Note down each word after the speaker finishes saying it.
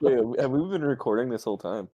Wait, have we been recording this whole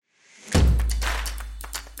time?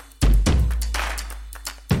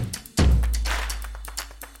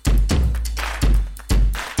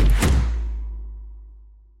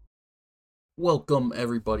 Welcome,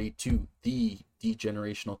 everybody, to the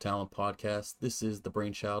Degenerational Talent Podcast. This is the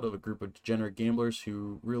brainchild of a group of degenerate gamblers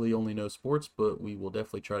who really only know sports, but we will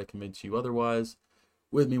definitely try to convince you otherwise.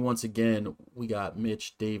 With me once again, we got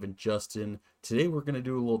Mitch, Dave, and Justin. Today we're going to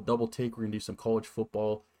do a little double take. We're going to do some college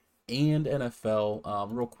football and NFL.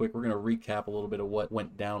 Real quick, we're going to recap a little bit of what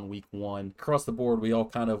went down week one. Across the board, we all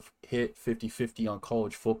kind of hit 50-50 on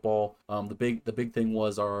college football. The big thing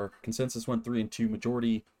was our consensus went 3-2,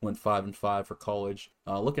 majority went 5-5 for college.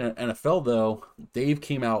 Looking at NFL though, Dave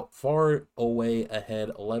came out far away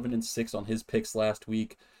ahead, 11-6 on his picks last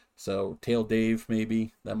week. So tail Dave,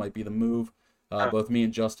 maybe that might be the move. Both me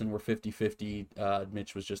and Justin were 50-50.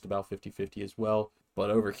 Mitch was just about 50-50 as well. But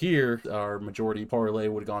over here, our majority parlay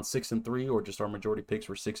would have gone 6-3, or just our majority picks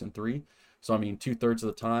were 6-3. So, I mean, 2/3 of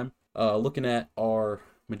the time. Looking at our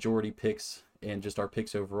majority picks and just our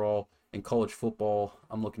picks overall in college football,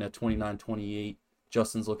 I'm looking at 29-28.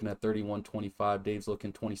 Justin's looking at 31-25. Dave's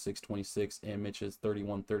looking 26-26. And Mitch is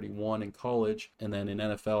 31-31 in college. And then in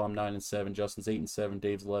NFL, I'm 9-7. Justin's 8-7.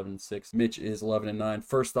 Dave's 11-6. Mitch is 11-9.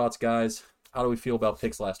 First thoughts, guys. How do we feel about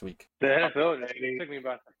picks last week? The NFL took me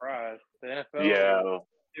by surprise. The NFL,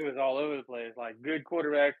 it was all over the place. Like, good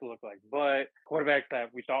quarterbacks look like butt. Quarterbacks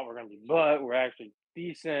that we thought were going to be butt were actually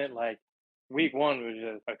decent. Like, week one was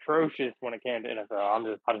just atrocious when it came to NFL. I'll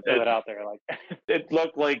just throw that out there. Like, it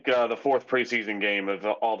looked like the fourth preseason game of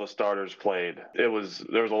all the starters played. There was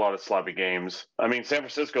a lot of sloppy games. I mean, San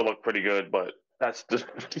Francisco looked pretty good, but that's just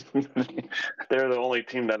they're the only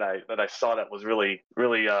team that I saw that was really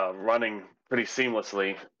running pretty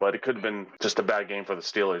seamlessly, but it could have been just a bad game for the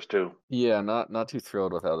Steelers too. Yeah, not too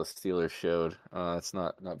thrilled with how the Steelers showed. It's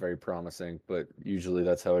not very promising, but usually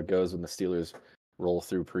that's how it goes when the Steelers roll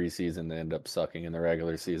through preseason. They end up sucking in the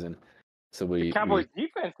regular season. So the Cowboys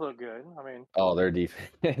defense looked good. I mean, their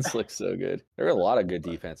defense looks so good. There are a lot of good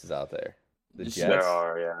defenses out there. The Jets. There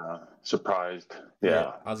are, yeah. Surprised.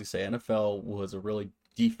 Yeah. I was gonna say NFL was a really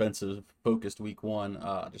defensive focused week one.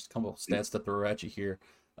 Just a couple of stats to throw at you here.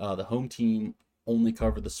 The home team only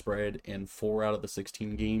covered the spread in 4 out of the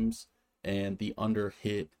 16 games, and the under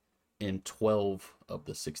hit in 12 of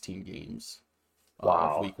the 16 games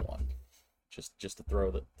of week one. Just to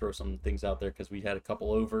throw some things out there, because we had a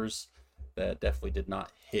couple overs that definitely did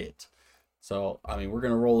not hit. So I mean, we're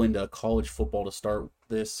gonna roll into college football to start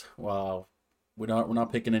this. We're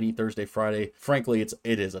not picking any Thursday, Friday. Frankly,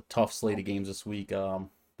 it is a tough slate of games this week.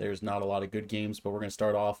 There's not a lot of good games, but we're going to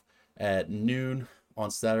start off at noon on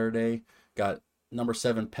Saturday. Got number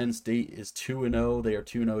 7 Penn State is 2-0. They are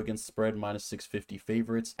 2-0 against the spread, minus 650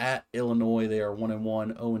 favorites. At Illinois, they are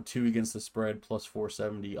 1-1, 0-2 against the spread, plus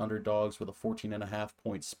 470 underdogs with a 14.5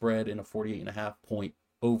 point spread and a 48.5 point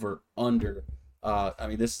over under. I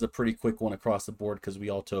mean, this is a pretty quick one across the board because we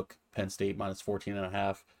all took Penn State minus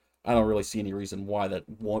 14.5. I don't really see any reason why that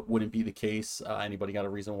wouldn't be the case. Anybody got a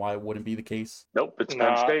reason why it wouldn't be the case? Nope, it's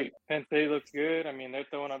Penn State. Penn State looks good. I mean, they're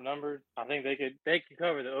throwing up numbers. I think they could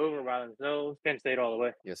cover the over by themselves. Penn State all the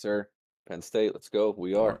way. Yes, sir. Penn State, let's go.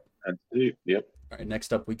 We are. Penn State, yep. All right,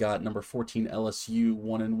 next up we got number 14 LSU,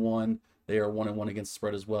 1-1. They are 1-1 against the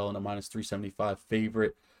spread as well, and a minus 375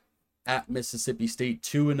 favorite. At Mississippi State,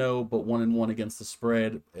 2-0, but 1-1 against the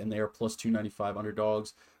spread, and they are plus 295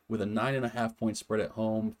 underdogs with a 9.5 point spread at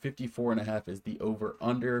home. 54.5 is the over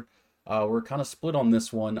under. We're kind of split on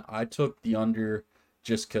this one. I took the under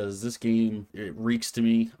just because this game, it reeks to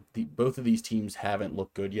me. Both of these teams haven't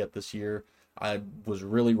looked good yet this year. I was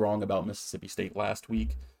really wrong about Mississippi State last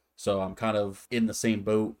week, so I'm kind of in the same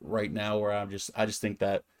boat right now where I just think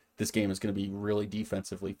that this game is going to be really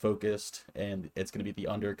defensively focused, and it's going to be the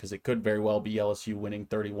under because it could very well be LSU winning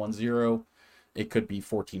 31-0. It could be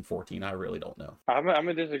 14-14. I really don't know. I'm going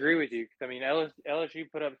to disagree with you. I mean, LSU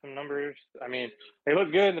put up some numbers. I mean, they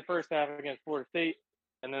looked good in the first half against Florida State,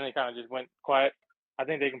 and then they kind of just went quiet. I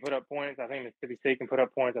think they can put up points. I think Mississippi State can put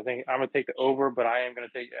up points. I think I'm going to take the over, but I am going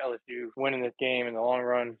to take LSU winning this game in the long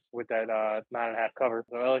run with that 9.5 cover.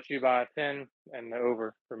 So LSU by 10 and the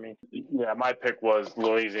over for me. Yeah, my pick was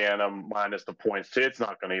Louisiana minus the points. It's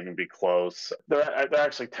not going to even be close. They're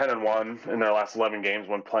actually 10-1 in their last 11 games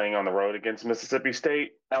when playing on the road against Mississippi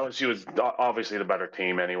State. LSU is obviously the better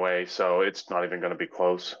team anyway, so it's not even going to be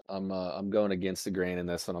close. I'm going against the grain in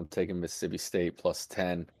this one. I'm taking Mississippi State plus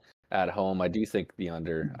 10. At home, I do think the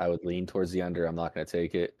under. I would lean towards the under. I'm not going to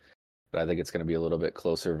take it, but I think it's going to be a little bit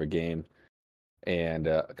closer of a game and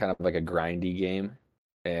kind of like a grindy game.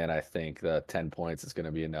 And I think the 10 points is going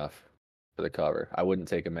to be enough for the cover. I wouldn't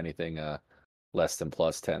take them anything less than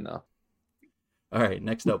 +10 though. All right,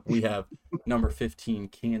 next up we have number 15,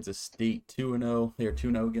 Kansas State, 2-0. They are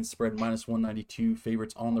 2-0 against spread, -192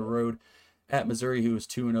 favorites on the road at Missouri, who is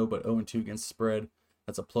 2-0 but 0-2 against spread.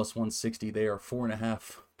 That's a +160. They are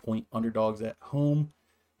 4.5-point underdogs at home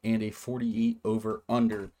and a 48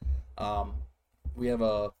 over/under. We have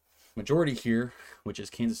a majority here, which is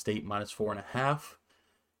Kansas State -4.5.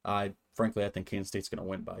 Frankly, I think Kansas State's going to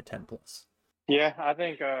win by 10+. Yeah, I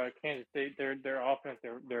think Kansas State, their offense,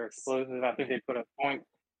 they're explosive. I think they put up points.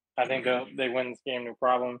 I think they win this game, no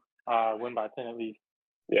problem. Win by 10 at least.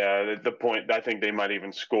 Yeah, the point, I think they might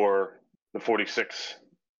even score the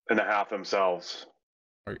 46.5 themselves.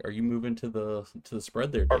 Are you moving to the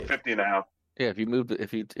spread there, Or Dave? 50.5. Yeah,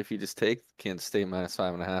 if you just take Kansas State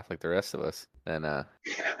 -5.5 like the rest of us, then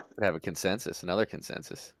have a consensus, another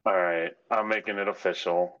consensus. All right, I'm making it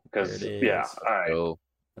official because There it yeah, is. all right. So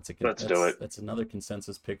Let's do it. That's another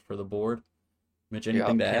consensus pick for the board. Mitch, yeah,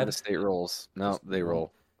 anything to add? Kansas State rolls. No, Just they roll.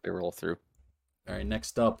 roll. They roll through. All right,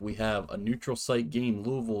 next up we have a neutral site game.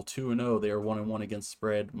 Louisville 2-0. They are 1-1 against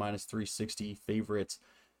spread, -360 favorites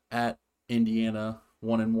at Indiana.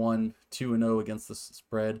 1-1, 2-0 against the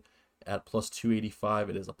spread at +285.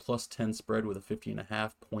 It is a +10 spread with a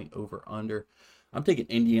 50.5-point over/under. I'm taking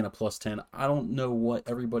Indiana +10. I don't know what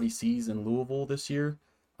everybody sees in Louisville this year.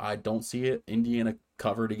 I don't see it. Indiana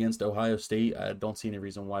covered against Ohio State. I don't see any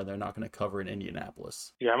reason why they're not going to cover in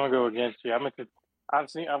Indianapolis. Yeah, I'm gonna go against you.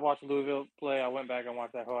 I've watched Louisville play. I went back and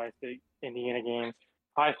watched that Ohio State Indiana game.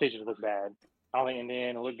 Ohio State just looked bad. I don't think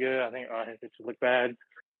Indiana looked good. I think Ohio State just looked bad.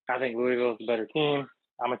 I think Louisville is a better team.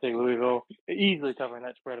 I'm gonna take Louisville easily covering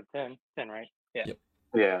that spread of 10, right? Yeah. Yep.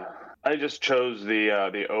 Yeah, I just chose the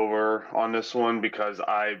over on this one because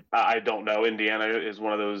I don't know. Indiana is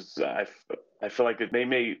one of those. I feel like they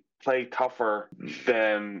may play tougher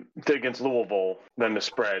than against Louisville than the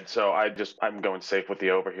spread. So I'm going safe with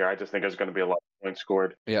the over here. I just think there's going to be a lot of points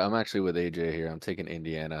scored. Yeah, I'm actually with AJ here. I'm taking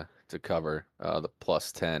Indiana to cover the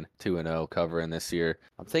 +10, 2-0 covering this year.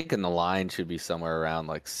 I'm thinking the line should be somewhere around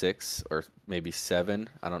like 6 or maybe 7.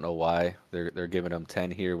 I don't know why they're giving them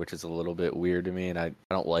 10 here, which is a little bit weird to me, and I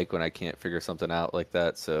don't like when I can't figure something out like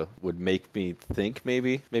that. So would make me think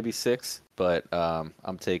maybe 6, but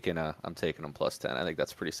I'm taking them +10. I think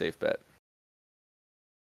that's a pretty safe bet.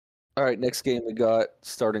 All right, next game we got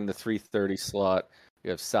starting the 3:30 slot. We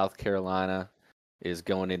have South Carolina is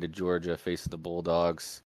going into Georgia facing the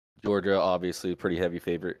Bulldogs. Georgia, obviously, a pretty heavy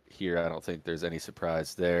favorite here. I don't think there's any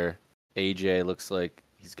surprise there. AJ looks like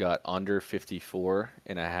he's got under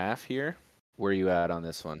 54.5 here. Where are you at on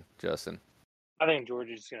this one, Justin? I think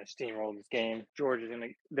Georgia's just gonna steamroll this game.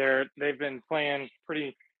 They've been playing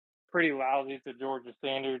pretty lousy to Georgia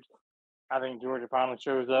standards. I think Georgia finally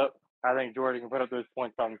shows up. I think Georgia can put up those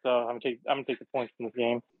points by themselves. I'm gonna take the points in this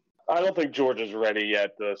game. I don't think Georgia's ready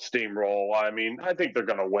yet to steamroll. I mean, I think they're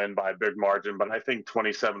going to win by a big margin, but I think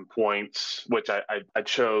 27 points, which I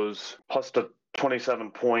chose, plus the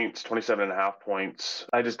 27 points, 27.5 points.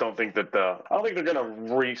 I just don't think that I don't think they're going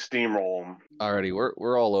to re-steamroll them. Alrighty,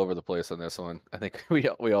 we're all over the place on this one. I think we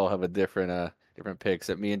all have a different picks.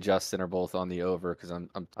 That me and Justin are both on the over because I'm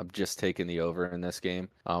just taking the over in this game.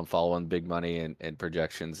 Following big money and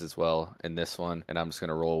projections as well in this one, and I'm just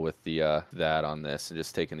gonna roll with the that on this and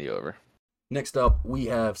just taking the over. Next up, we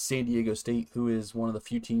have San Diego State, who is one of the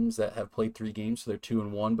few teams that have played 3 games, so they're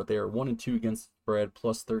 2-1, but they are 1-2 against the spread,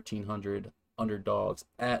 plus 1,300 underdogs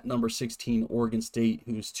at number 16 Oregon State,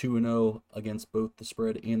 who's 2-0 against both the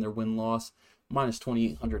spread and their win-loss, minus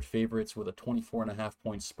 2,800 favorites with a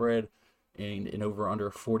 24.5-point spread and an over/under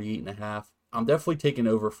 48.5. I'm definitely taking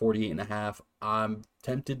over 48.5. I'm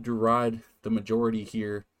tempted to ride the majority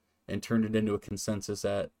here and turn it into a consensus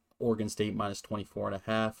at Oregon State minus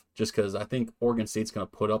 24.5, just because I think Oregon State's going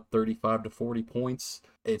to put up 35 to 40 points.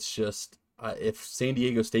 It's just if San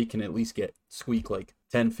Diego State can at least squeak like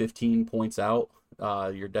 10, 15 points out,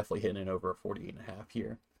 you're definitely hitting it over 48.5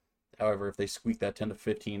 here. However, if they squeak that 10 to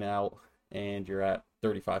 15 out and you're at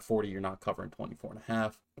 35, 40, you're not covering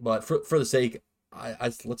 24.5. But for the sake,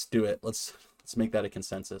 let's do it. Let's make that a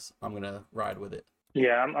consensus. I'm going to ride with it.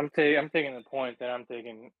 Yeah, I'm taking the points, and I'm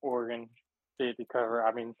taking Oregon State to cover.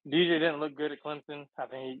 I mean, DJ didn't look good at Clemson. I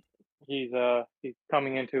think he's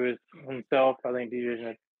coming into himself. I think DJ's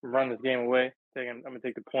gonna run this game away. I'm gonna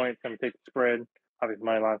take the points. I'm gonna take the spread. Obviously,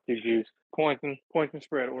 money line, 2 juice. Points and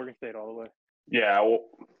spread. Oregon State all the way. Yeah, well,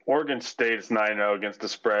 Oregon State is 9-0 against the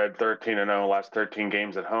spread, 13-0 last 13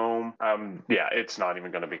 games at home. Yeah, it's not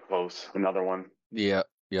even going to be close. Another one. Yep,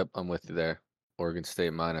 I'm with you there. Oregon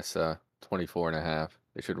State minus 24.5.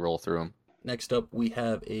 They should roll through them. Next up, we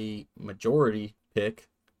have a majority pick.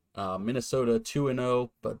 Minnesota 2-0,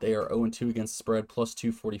 but they are 0-2 against spread, plus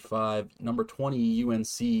 245. Number 20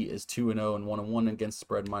 UNC is 2-0 and 1-1 against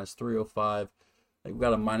spread, minus 305. They've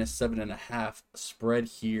got a minus 7.5 spread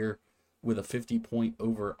here with a 50-point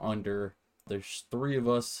over under. There's three of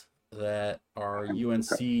us that are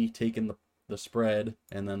UNC taking the spread,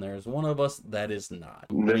 and then there's one of us that is not.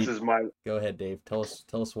 Go ahead, Dave. Tell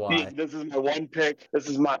us why. This is my one pick. This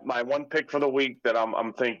is my one pick for the week that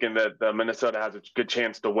I'm thinking that Minnesota has a good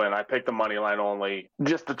chance to win. I picked the money line only.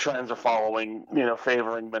 Just the trends are following,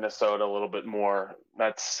 favoring Minnesota a little bit more.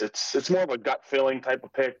 It's more of a gut feeling type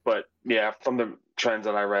of pick, but yeah, from the trends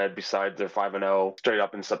that I read, besides their 5-0 straight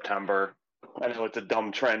up in September. I know it's a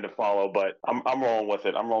dumb trend to follow, but I'm rolling with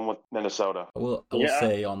it. I'm rolling with Minnesota. I will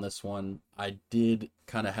say on this one, I did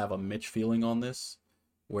kind of have a Mitch feeling on this,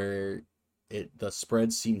 where the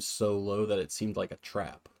spread seems so low that it seemed like a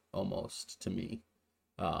trap almost to me.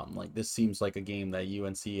 Like this seems like a game that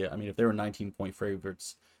UNC. I mean, if they were 19-point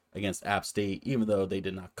favorites against App State, even though they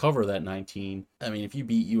did not cover that 19, I mean, if you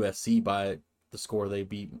beat USC by the score they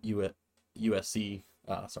beat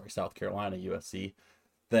South Carolina USC,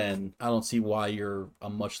 then I don't see why you're a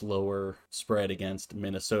much lower spread against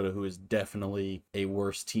Minnesota, who is definitely a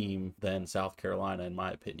worse team than South Carolina, in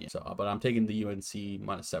my opinion. So, but I'm taking the UNC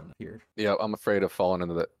minus 7 here. Yeah, I'm afraid of falling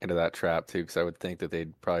into that trap too, because I would think that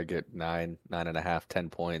they'd probably get 9.5, 10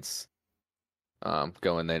 points,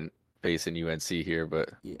 going then facing UNC here.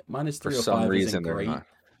 But yeah, minus 305 for some reason isn't great. Not.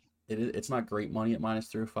 It's not great money at minus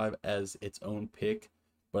 305 as its own pick.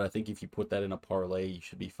 But I think if you put that in a parlay, you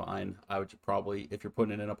should be fine. I would probably, if you're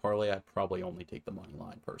putting it in a parlay, I'd probably only take the money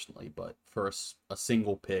line personally. But for a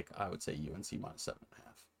single pick, I would say UNC minus 7.5.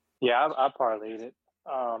 Yeah, I parlayed it,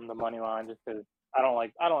 the money line, just because I don't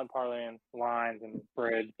like parlaying lines and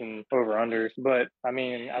spreads and over unders. But I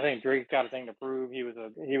mean, I think Drake's got a thing to prove. He was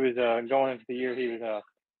going into the year. He was a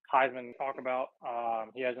Heisman talk about.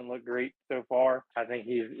 He hasn't looked great so far. I think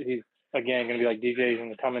he's again going to be like DJ's going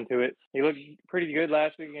to come into it. He looked pretty good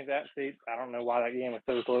last week against App State. I don't know why that game was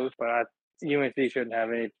so close, but UNC shouldn't have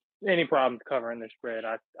any problems covering the spread.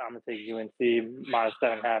 I'm going to take UNC minus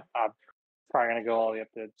 7.5. I'm probably going to go all the way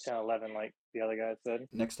up to 10-11 like the other guys said.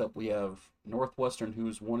 Next up, we have Northwestern,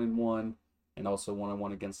 who's 1-1 and also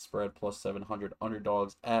 1-1 against spread, plus 700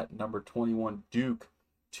 underdogs at number 21 Duke,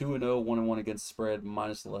 2-0, 1-1 against spread,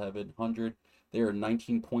 minus 1100. They are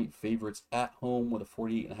 19-point favorites at home with a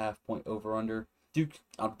 48.5-point over-under. Duke,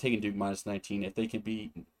 I'm taking Duke minus 19. If they can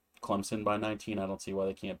beat Clemson by 19, I don't see why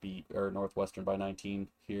they can't beat Northwestern by 19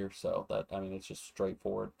 here. So it's just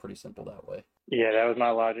straightforward, pretty simple that way. Yeah, that was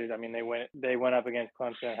my logic. I mean, they went up against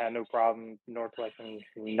Clemson, had no problem. Northwestern,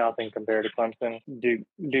 nothing compared to Clemson.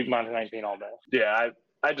 Duke minus 19 all day. Yeah,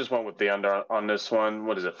 I just went with the under on this one.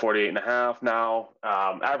 What is it, 48.5 now?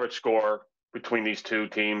 Average score between these two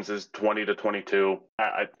teams is 20-22.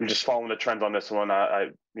 I'm just following the trends on this one. I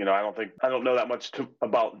don't know that much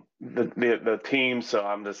about the team, so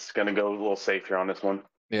I'm just gonna go a little safe here on this one.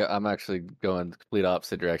 Yeah, I'm actually going the complete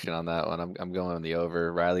opposite direction on that one. I'm going on the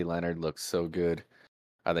over. Riley Leonard looks so good.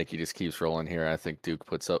 I think he just keeps rolling here. I think Duke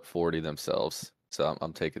puts up 40 themselves, so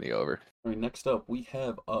I'm taking the over. All right, next up we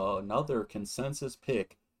have another consensus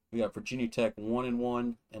pick. We got Virginia Tech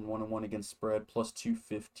 1-1 and 1-1 against spread, plus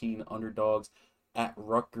 215 underdogs at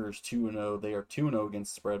Rutgers 2-0. They are 2-0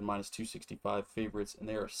 against spread, minus 265 favorites, and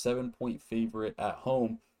they are a 7-point favorite at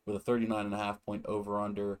home with a 39.5-point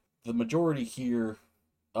over-under. The majority here,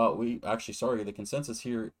 the consensus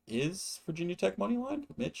here is Virginia Tech money line.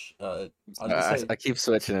 Mitch, I keep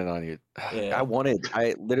switching it on you. Yeah.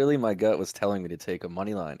 Literally my gut was telling me to take a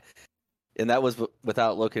money line. And that was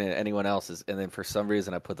without looking at anyone else's. And then for some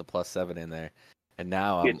reason I put the plus 7 in there. And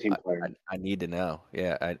now I need to know.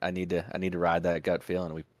 Yeah, I need to ride that gut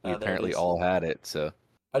feeling. We apparently all had it. So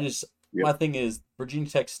my thing is Virginia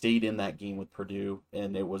Tech stayed in that game with Purdue,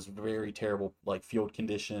 and it was very terrible, like field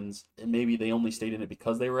conditions. And maybe they only stayed in it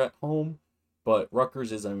because they were at home. But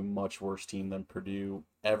Rutgers is a much worse team than Purdue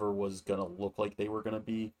ever was gonna look like they were gonna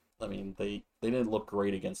be. I mean, they didn't look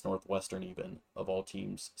great against Northwestern, even, of all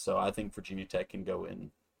teams. So I think Virginia Tech can go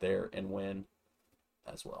in there and win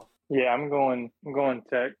as well. Yeah, I'm going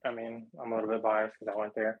Tech. I mean, I'm a little bit biased because I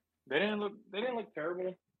went there. They didn't look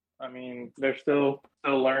terrible. I mean, they're still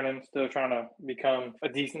learning, still trying to become a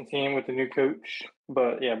decent team with the new coach.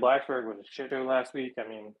 But yeah, Blacksburg was a shit show last week. I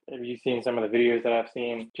mean, have you seen some of the videos that I've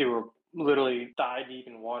seen? People were literally thigh deep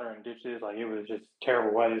in water and ditches. Like, it was just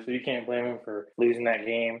terrible weather. So you can't blame them for losing that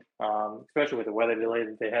game, especially with the weather delay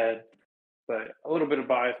that they had. But a little bit of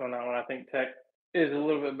bias on that one. I think Tech is a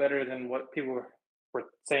little bit better than what people were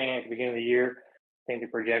saying at the beginning of the year. I think the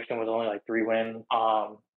projection was only like 3 wins.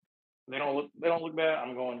 They don't look bad.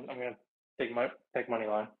 I'm gonna take money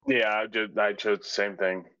line. Yeah, I chose the same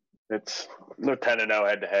thing. They're 10-0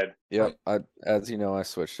 head to head. Yep. As you know, I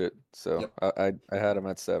switched it, so Yep. I had them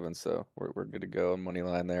at 7, so we're good to go on money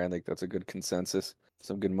line there. I think that's a good consensus.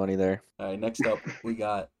 Some good money there. All right, next up we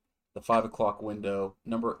got the 5 o'clock window.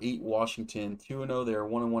 Number 8 Washington 2-0. They are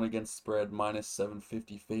 1-1 against spread, minus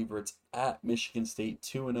 750 favorites at Michigan State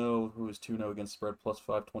 2-0, who is 2-0 against spread, plus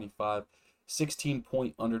 525.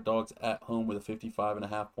 16-point underdogs at home with a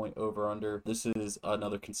 55.5 point over under. This is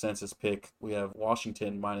another consensus pick. We have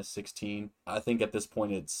Washington minus 16. I think at this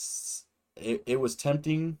point it was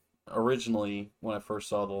tempting originally when I first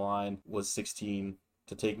saw the line was 16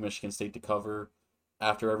 to take Michigan State to cover.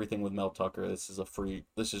 After everything with Mel Tucker, this is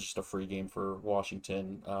just a free game for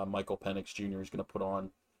Washington. Michael Penix Jr. is going to put on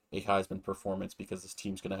a Heisman performance because this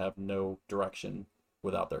team's going to have no direction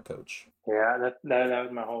without their coach. Yeah, that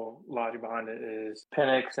was my whole logic behind it. Is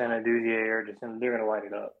Penix and Aduzier are they're going to light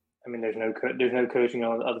it up. I mean, there's no coaching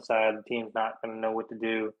on the other side. The team's not going to know what to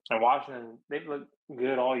do. And Washington, they've looked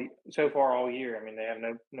good so far all year. I mean, they have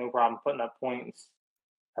no problem putting up points.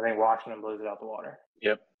 I think Washington blows it out the water.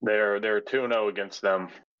 Yep, they're 2-0 against them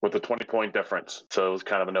with a 20-point difference. So it was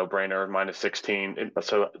kind of a no-brainer, minus 16.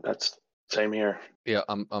 So that's same here. Yeah,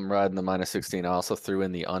 I'm riding the minus 16. I also threw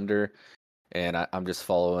in the under, and I'm just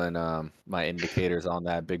following my indicators on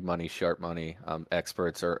that. Big money, sharp money.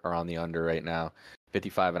 Experts are on the under right now.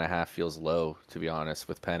 55.5 feels low, to be honest,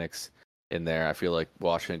 with Penix in there. I feel like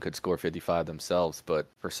Washington could score 55 themselves, but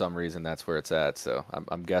for some reason that's where it's at. So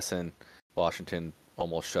I'm guessing Washington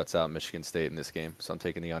almost shuts out Michigan State in this game, so I'm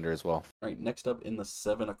taking the under as well. All right, next up in the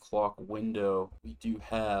 7 o'clock window, we do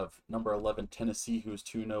have number 11 Tennessee, who's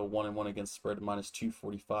 2-0, 1-1 against spread, minus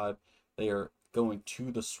 245. They are going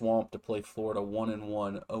to the Swamp to play Florida,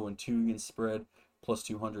 1-1, 0-2 against spread, plus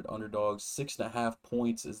 200 underdogs. 6.5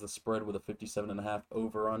 points is the spread with a 57.5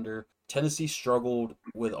 over/under. Tennessee struggled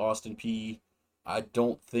with Austin Peay. I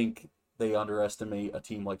don't think they underestimate a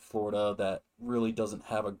team like Florida that really doesn't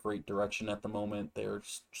have a great direction at the moment. They're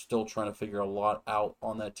still trying to figure a lot out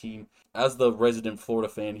on that team. As the resident Florida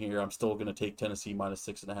fan here, I'm still going to take Tennessee minus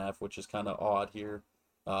 6.5, which is kind of odd here,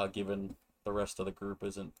 given the rest of the group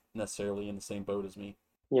isn't necessarily in the same boat as me.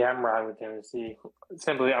 Yeah, I'm riding with Tennessee.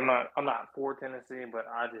 Simply, I'm not for Tennessee, but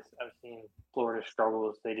I've seen Florida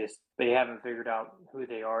struggles. They haven't figured out who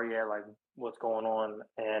they are yet, like what's going on.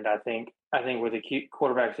 And I think with the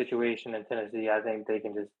quarterback situation in Tennessee, I think they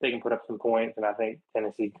can put up some points, and I think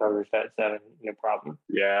Tennessee covers that 7, no problem.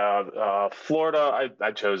 Yeah, Florida.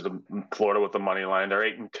 I chose Florida with the money line. They're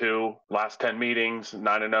 8-2 last 10 meetings,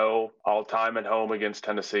 9-0 all time at home against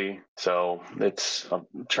Tennessee. So it's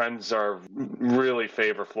trends are really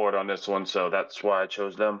favor Florida on this one. So that's why I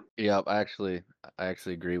chose them. Yeah, I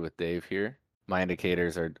actually agree with Dave here. My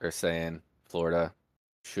indicators are saying Florida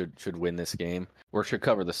should win this game, or should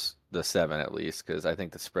cover the 7 at least, because I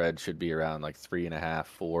think the spread should be around like 3.5,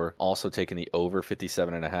 4. Also taking the over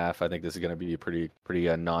 57.5. I think this is going to be a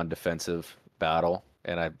pretty non-defensive battle,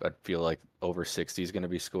 and I feel like over 60 is going to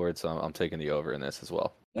be scored, so I'm taking the over in this as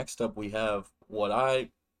well. Next up, we have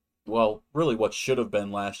what should have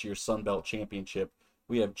been last year's Sun Belt Championship.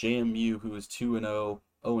 We have JMU, who is 2-0,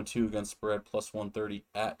 0-2 against spread, plus 130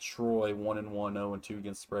 at Troy, 1-1, 0-2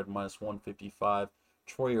 against spread, minus 155.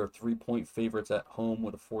 Troy are 3-point favorites at home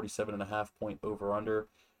with a 47.5 point over/under.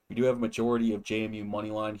 We do have a majority of JMU money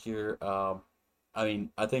line here.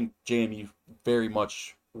 I think JMU very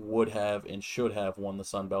much would have and should have won the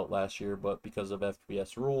Sun Belt last year, but because of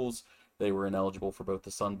FBS rules, they were ineligible for both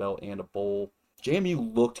the Sun Belt and a bowl.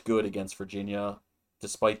 JMU looked good against Virginia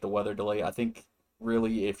despite the weather delay. I think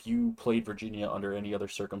really if you played Virginia under any other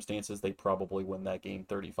circumstances, they probably win that game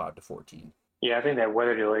 35-14. Yeah, I think that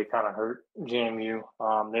weather delay kind of hurt JMU.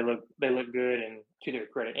 They look good, and to their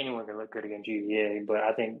credit, anyone can look good against UVA. But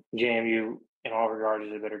I think JMU, in all regards,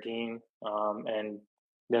 is a better team. And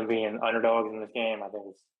them being underdogs in this game, I think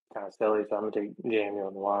it's kind of silly. So I'm gonna take JMU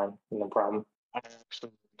on the line, no problem. I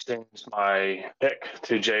actually changed my pick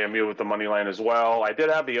to JMU with the money line as well. I did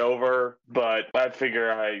have the over, but I figure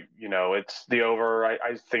it's the over.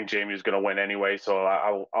 I think JMU's going to win anyway, so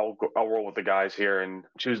I'll roll with the guys here and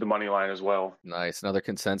choose the money line as well. Nice, another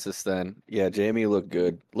consensus then. Yeah, JMU looked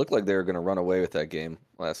good. Looked like they were going to run away with that game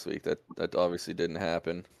last week. That obviously didn't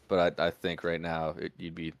happen, but I think right now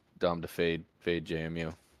you'd be dumb to fade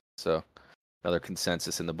JMU. So another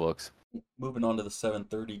consensus in the books. Moving on to the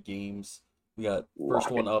 7:30 games. We got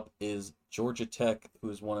first one up is Georgia Tech, who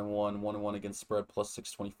is 1-1 against spread, plus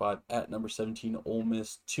 625 at number 17 Ole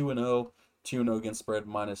Miss, 2-0, 2-0 against spread,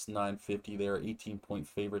 minus 950. They are 18-point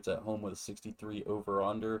favorites at home with a 63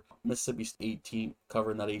 over-under. Mississippi State 18,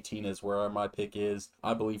 covering that 18 is where my pick is.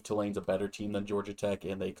 I believe Tulane's a better team than Georgia Tech,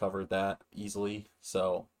 and they covered that easily.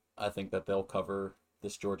 So I think that they'll cover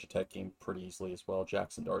this Georgia Tech game pretty easily as well.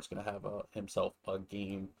 Jackson Dart's going to have himself a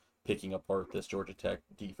game picking apart this Georgia Tech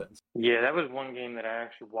defense. Yeah, that was one game that I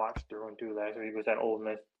actually watched through and through last week. Was that Ole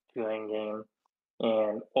Miss Tulane game,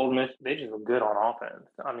 and Ole Miss, they just look good on offense.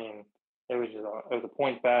 I mean, it was a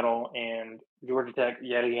points battle, and Georgia Tech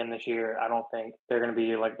yet again this year. I don't think they're going to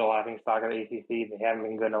be like the laughing stock of the ACC. They haven't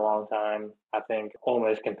been good in a long time. I think Ole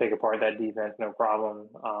Miss can pick apart that defense, no problem.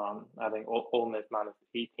 I think Ole Miss minus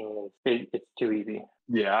 18 it's too easy.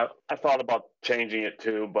 Yeah, I thought about changing it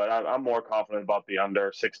too, but I'm more confident about the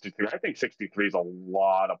under 63. I think 63 is a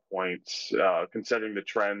lot of points considering the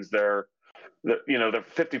trends. They're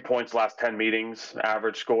 50 points last 10 meetings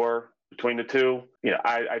average score between the two.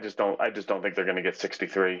 I just don't think they're going to get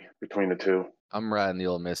 63 between the two. I'm riding the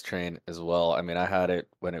Ole Miss train as well. I mean, I had it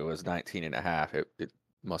when it was 19.5. It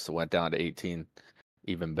must have went down to 18,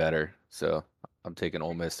 even better. So I'm taking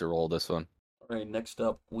Ole Miss to roll this one. All right, next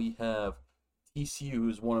up we have TCU,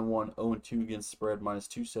 who's 1-1, 0-2 against spread, minus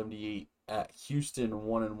 278 at Houston,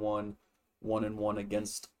 1-1, 1-1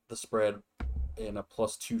 against the spread, and a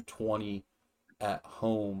plus 220 at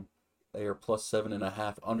home. They are plus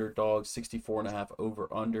 7.5 underdogs, 64.5 over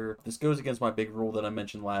under. This goes against my big rule that I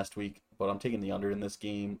mentioned last week, but I'm taking the under in this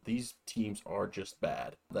game. These teams are just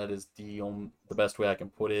bad. That is the best way I can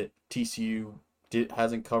put it. TCU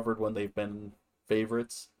hasn't covered when they've been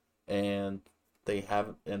favorites, and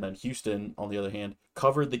then Houston, on the other hand,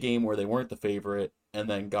 covered the game where they weren't the favorite and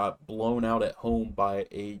then got blown out at home by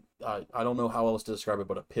I don't know how else to describe it,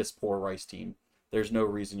 but a piss poor Rice team. There's no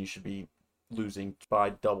reason you should be losing by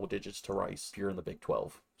double digits to Rice if you're in the Big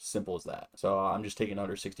 12. Simple as that. So I'm just taking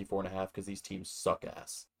under 64.5 because these teams suck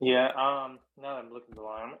ass. Yeah, now that I'm looking at the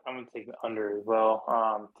line, I'm going to take the under as well.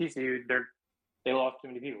 TCU, they lost too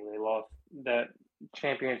many people. They lost that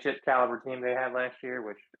championship caliber team they had last year,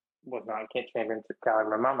 which was not a championship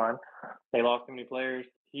caliber in my mind. They lost too many players.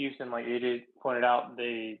 Houston, like AJ pointed out,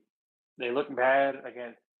 they look bad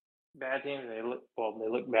against bad teams. They look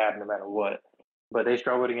bad no matter what. But they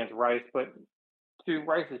struggled against Rice. But to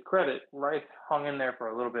Rice's credit, Rice hung in there for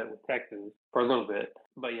a little bit with Texas for a little bit.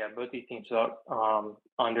 But yeah, both these teams suck.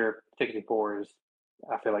 Under 64 is,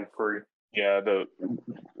 I feel like, free. Yeah,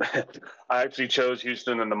 I actually chose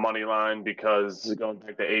Houston in the money line because going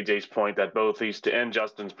back to AJ's point that both these and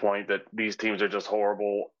Justin's point that these teams are just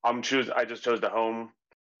horrible. I just chose the home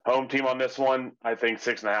team on this one. I think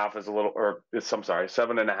 6.5 is a little, or I'm sorry,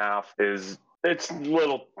 7.5 is. It's a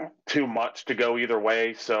little too much to go either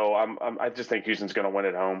way, so I just think Houston's going to win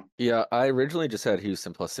at home. Yeah, I originally just had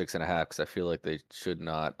Houston plus 6.5 because I feel like they should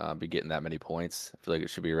not be getting that many points. I feel like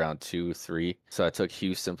it should be around 2, 3. So I took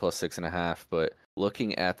Houston plus 6.5. But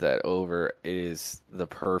looking at that over, it is the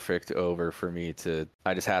perfect over for me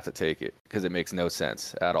I just have to take it because it makes no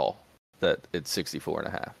sense at all that it's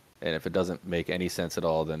 64.5. And if it doesn't make any sense at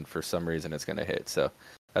all, then for some reason it's going to hit. So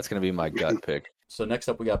that's going to be my gut pick. So next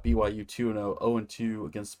up, we got BYU 2-0, 0-2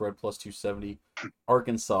 against spread, plus 270.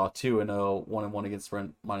 Arkansas 2-0, 1-1 against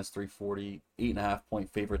spread, minus 340. 8.5-point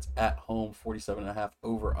favorites at home, 47.5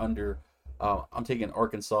 over under. I'm taking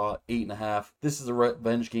Arkansas 8.5. This is a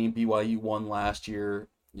revenge game. BYU won last year.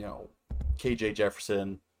 KJ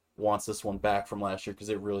Jefferson wants this one back from last year because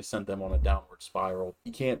it really sent them on a downward spiral.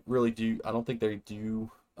 You can't really I don't think they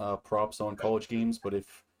do props on college games, but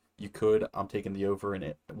if you could, I'm taking the over in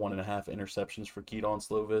 1.5 interceptions for Keaton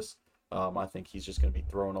Slovis. I think he's just going to be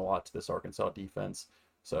throwing a lot to this Arkansas defense.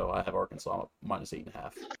 So I have Arkansas minus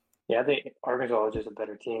 8.5. Yeah, I think Arkansas is just a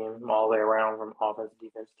better team all the way around from offense to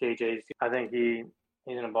defense. KJ's, I think he's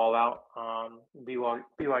going to ball out.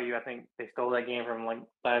 BYU, I think they stole that game from like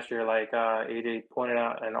last year, like AJ pointed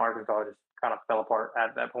out, and Arkansas just kind of fell apart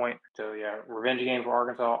at that point. So yeah, revenge game for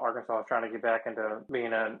Arkansas. Arkansas is trying to get back into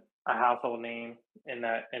being a household name in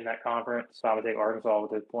that conference. So I would take Arkansas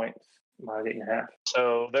with those points, minus 8.5.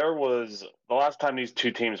 So there was the last time these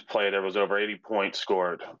two teams played, there was over 80 points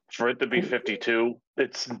scored. For it to be 52,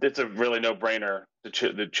 it's a really no brainer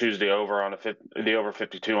to choose the over on the over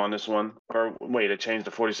 52 on this one. Or wait, it changed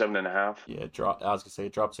to 47.5. Yeah, I was gonna say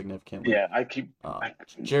it dropped significantly. Yeah, I keep.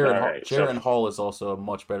 Jaron Hall is also a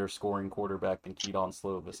much better scoring quarterback than Keaton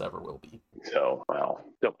Slovis ever will be. So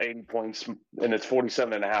 80 points and it's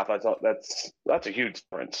 47.5. That's a huge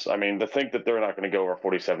difference. I mean, to think that they're not going to go over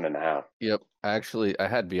 47.5. Yep, actually, I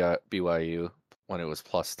had BYU when it was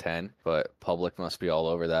plus 10, but public must be all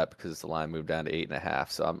over that because the line moved down to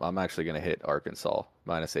 8.5. So I'm actually going to hit Arkansas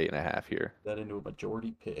minus 8.5 here. That into a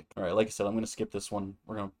majority pick. All right, like I said, I'm going to skip this one.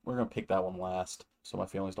 We're gonna pick that one last, so my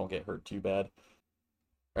feelings don't get hurt too bad.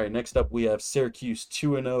 All right, next up we have Syracuse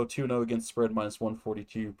 2-0, 2-0 against spread minus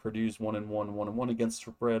 142. Purdue's 1-1, 1-1 against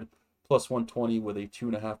spread plus 120 with a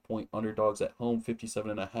 2.5 point underdogs at home,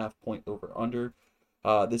 57.5 point over under.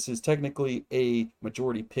 This is technically a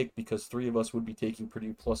majority pick because 3 of us would be taking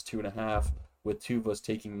Purdue plus 2.5, with 2 of us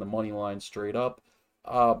taking the money line straight up.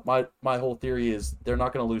 My whole theory is they're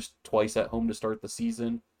not going to lose twice at home to start the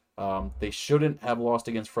season. They shouldn't have lost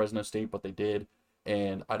against Fresno State, but they did.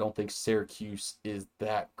 And I don't think Syracuse is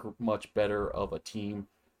that much better of a team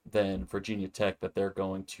than Virginia Tech that they're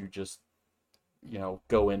going to just,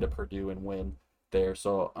 go into Purdue and win there.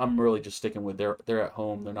 So I'm really just sticking with they're at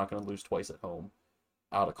home. They're not going to lose twice at home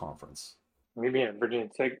out of conference. Me being a Virginia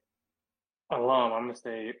Tech alum, I'm gonna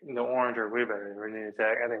say the Orange are way better than Virginia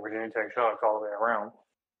Tech. I think Virginia Tech shots all the way around,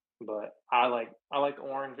 but I like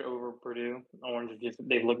Orange over Purdue. Orange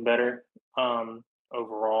they look better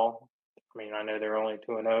overall. I mean, I know they're only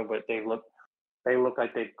 2-0, but they look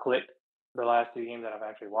like they've clicked the last 2 games that I've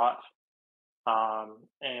actually watched.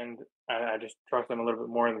 And I just trust them a little bit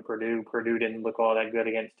more than Purdue. Purdue didn't look all that good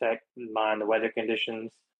against Tech, mind the weather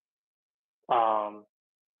conditions.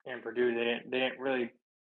 And Purdue they didn't really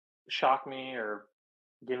shock me or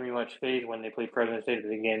give me much faith when they played Fresno State at the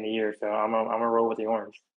beginning of the year. So I'm gonna roll with the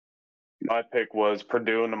Orange. My pick was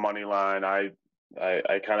Purdue in the money line. I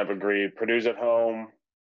kind of agreed. Purdue's at home.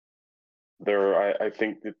 I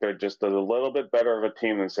think that they're just a little bit better of a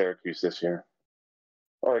team than Syracuse this year,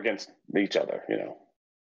 or against each other.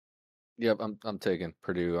 Yep, I'm taking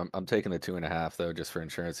Purdue. I'm taking the 2.5 though, just for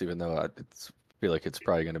insurance. Even though I feel like it's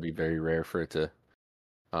probably going to be very rare for it to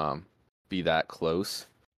be that close.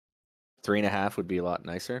 3.5 would be a lot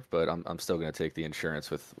nicer, but I'm still going to take the insurance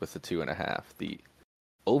with the 2.5. The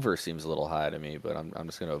over seems a little high to me, but I'm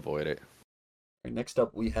just going to avoid it. Right, next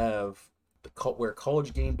up, we have where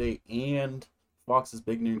College Game Day and Fox's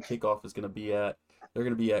Big Noon Kickoff is going to be at. They're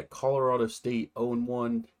going to be at Colorado State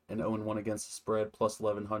 0-1 and 0-1 against the spread plus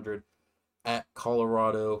 1100 at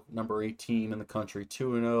Colorado, number 18 in the country,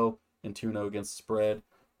 2-0 and 2-0 against the spread.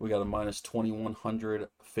 We got a minus 2,100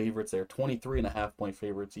 favorites there, 23.5 point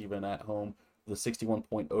favorites even at home, with a 61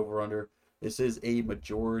 point over under. This is a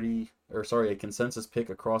consensus pick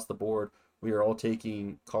across the board. We are all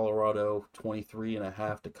taking Colorado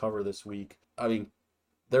 23.5 to cover this week. I mean,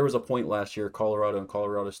 there was a point last year, Colorado and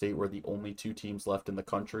Colorado State were the only 2 teams left in the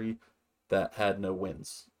country that had no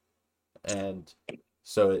wins. And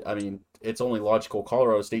so, I mean, it's only logical.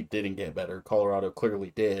 Colorado State didn't get better. Colorado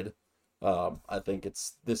clearly did. I think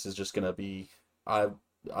this is just going to be, I'd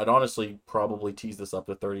honestly probably tease this up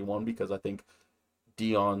to 31 because I think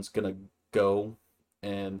Deion's going to go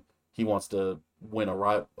and he wants to win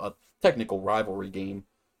a technical rivalry game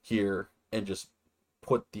here and just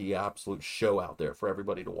put the absolute show out there for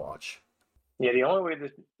everybody to watch. Yeah, the only way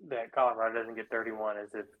that Colorado doesn't get 31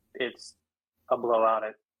 is if it's a blowout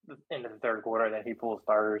at the end of the third quarter that he pulls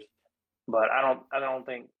starters. But I don't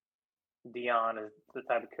think Deion is the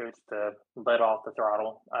type of coach to let off the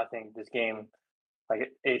throttle. I think this game,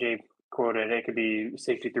 like AJ quoted, it could be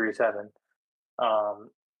 63-7.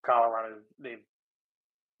 Colorado,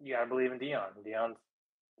 you gotta believe in Deion.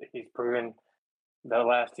 He's proven the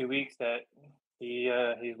last 2 weeks that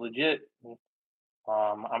he's legit.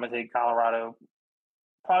 I'm gonna take Colorado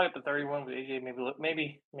probably up to 31 with AJ,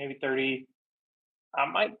 maybe 30. I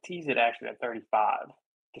might tease it actually at 35,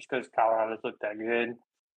 just because Colorado's looked that good.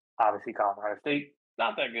 Obviously, Colorado State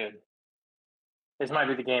not that good. This might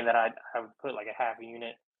be the game that I would put like a half a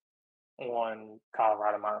unit on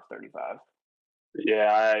Colorado minus 35.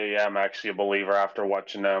 Yeah, I am actually a believer after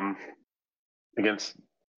watching them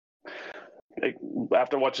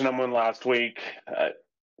after watching them win last week. I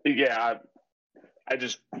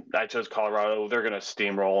chose Colorado. They're going to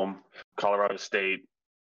steamroll them. Colorado State.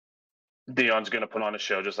 Deion's going to put on a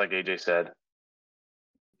show, just like AJ said.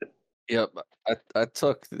 Yep, I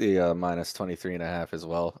took the minus 23.5 as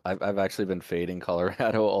well. I've actually been fading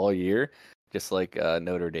Colorado all year, just like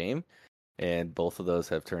Notre Dame, and both of those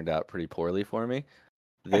have turned out pretty poorly for me.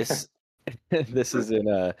 This this is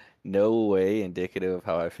in no way indicative of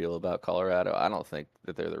how I feel about Colorado. I don't think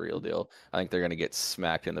that they're the real deal. I think they're going to get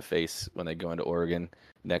smacked in the face when they go into Oregon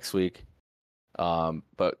next week.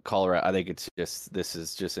 But Colorado, I think this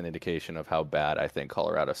is just an indication of how bad I think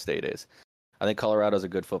Colorado State is. I think Colorado's a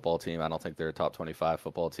good football team. I don't think they're a top 25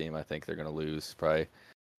 football team. I think they're going to lose probably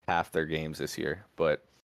half their games this year. But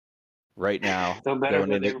right now, still better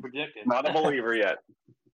than they were projected. Not a believer yet.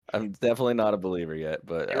 I'm definitely not a believer yet,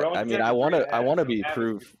 but You're only I mean, projected 3.5, I want to so be that is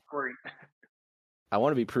proved. great. I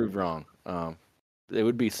want to be proved wrong. It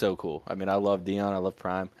would be so cool. I mean, I love Dion, I love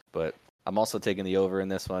Prime, but I'm also taking the over in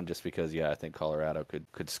this one just because, yeah, I think Colorado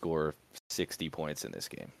could score 60 points in this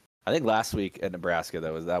game. I think last week at Nebraska,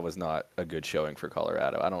 that was not a good showing for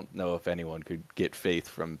Colorado. I don't know if anyone could get faith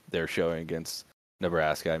from their showing against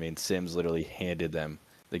Nebraska. I mean, Sims literally handed them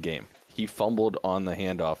the game. He fumbled on the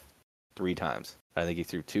handoff 3 times. I think he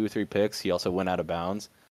threw 2 or 3 picks. He also went out of bounds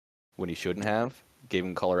when he shouldn't have,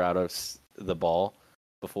 giving Colorado the ball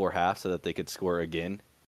before half so that they could score again.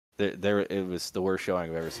 It was the worst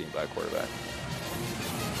showing I've ever seen by a quarterback.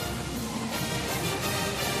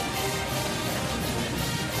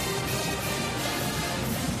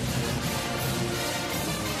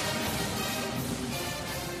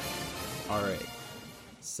 All right,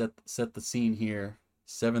 set the scene here.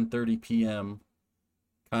 7:30 p.m.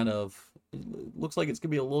 Kind of looks like it's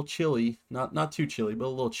gonna be a little chilly. Not too chilly, but a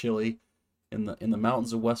little chilly in the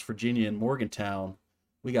mountains of West Virginia in Morgantown.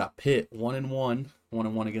 We got Pitt 1-1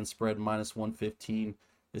 against spread -115.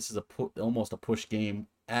 This is almost a push game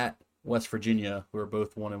at West Virginia, who are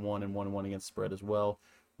both 1-1 and 1-1 against spread as well,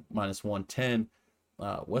 -110.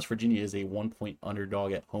 West Virginia is a 1-point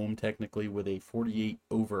underdog at home, technically, with a 48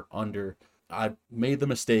 over/under. I made the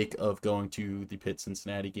mistake of going to the Pitt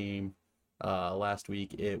Cincinnati game last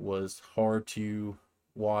week. It was hard to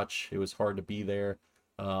watch. It was hard to be there.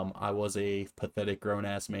 I was a pathetic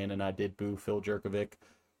grown-ass man, and I did boo Phil Jerkovic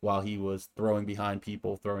while he was throwing behind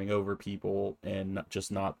people, throwing over people, and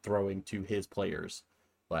just not throwing to his players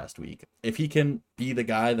last week. If he can be the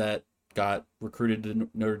guy that got recruited to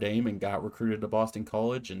Notre Dame and got recruited to Boston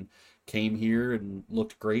College and came here and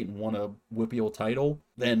looked great and won a whippy old title,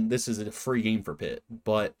 then this is a free game for Pitt.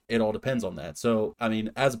 But it all depends on that. So, I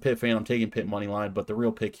mean, as a Pitt fan, I'm taking Pitt money line, but the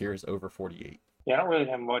real pick here is over 48. Yeah, I don't really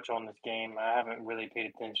have much on this game. I haven't really paid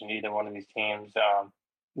attention to either one of these teams.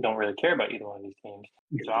 Don't really care about either one of these teams.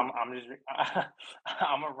 So I'm I'm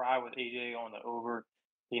gonna ride with AJ on the over.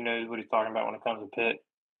 He knows what he's talking about when it comes to Pitt.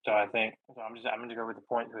 So I'm gonna go with the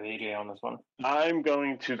point with AJ on this one. I'm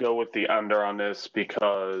going to go with the under on this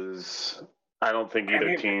because I don't think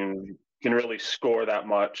either team can really score that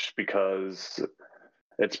much because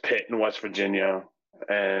it's Pitt and West Virginia,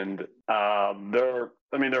 and their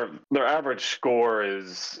average score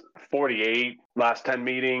is 48 last 10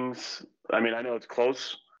 meetings. I mean, I know it's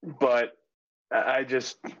close, but I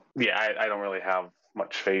don't really have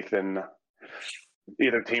much faith in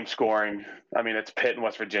either team scoring. I mean, it's Pitt and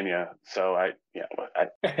West Virginia, so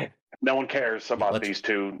no one cares about these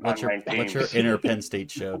two unranked teams. What's your inner Penn State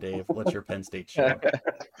show, Dave? What's your Penn State show?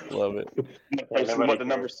 Love it. What, the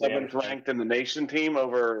number 7th ranked in the nation team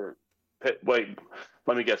over Pitt? Wait,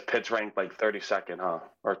 let me guess. Pitt's ranked like 32nd, huh?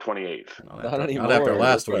 Or 28th? Not anymore. Not after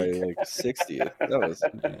last week. Like 60th. That was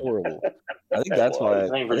horrible. I think that's why. I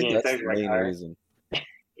think that's the main reason.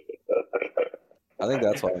 I think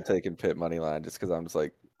that's why I'm taking Pitt money line, just because I'm just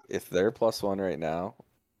like, if they're +1 right now,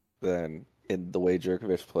 then in the way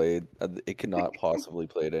Jerkovic played, it could not possibly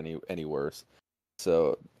play it any worse.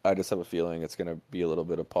 So I just have a feeling it's going to be a little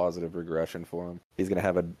bit of positive regression for him. He's going to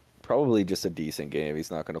have probably just a decent game.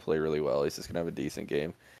 He's not going to play really well. He's just going to have a decent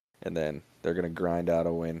game, and then they're going to grind out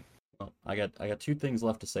a win. Well, I got 2 things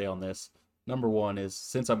left to say on this. Number one is,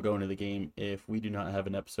 since I'm going to the game, if we do not have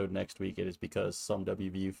an episode next week, it is because some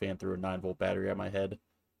WVU fan threw a 9-volt battery at my head.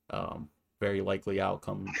 Very likely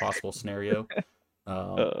outcome, possible scenario.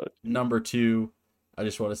 Number 2, I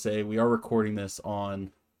just want to say we are recording this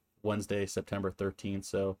on Wednesday, September 13th,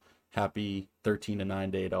 so happy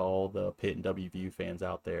 13-9 day to all the Pitt and WVU fans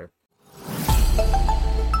out there.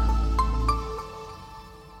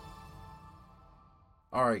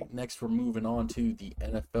 All right, next we're moving on to the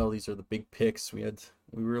NFL. These are the big picks.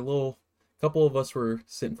 A couple of us were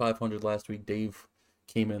sitting 500 last week. Dave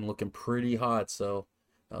came in looking pretty hot, so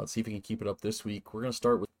let's see if we can keep it up this week. We're going to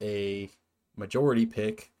start with a majority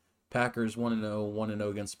pick. Packers 1-0, 1-0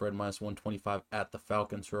 against spread -125 at the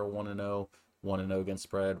Falcons, who are 1-0, 1-0 against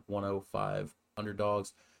spread, 105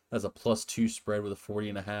 underdogs. That's a +2 spread with a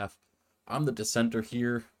 40.5. I'm the dissenter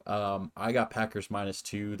here. I got Packers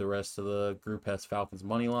 -2. The rest of the group has Falcons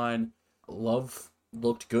money line. Love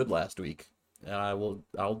looked good last week.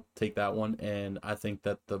 I'll take that one. And I think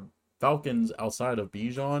that the Falcons, outside of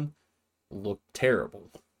Bijan, look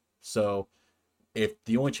terrible. So if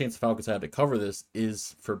the only chance the Falcons have to cover this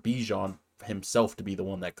is for Bijan himself to be the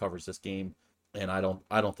one that covers this game, and I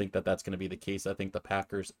don't think that that's going to be the case. I think the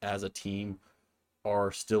Packers as a team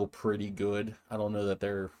are still pretty good. I don't know that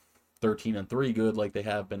they're 13-3 good like they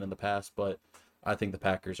have been in the past, but I think the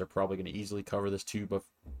Packers are probably going to easily cover this too. But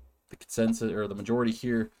the consensus or the majority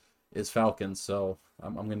here is Falcons, so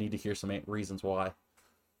I'm going to need to hear some reasons why.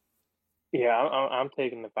 Yeah, I'm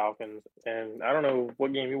taking the Falcons, and I don't know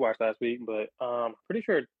what game you watched last week, but pretty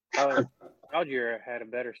sure Algier had a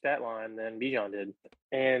better stat line than Bijan did,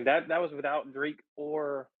 and that was without Drake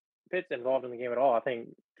or Pitts involved in the game at all. I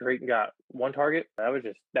think Drake got one target. That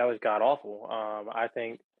was god awful. I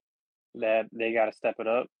think that they got to step it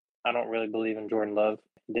up. I don't really believe in Jordan Love.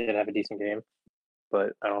 He did have a decent game,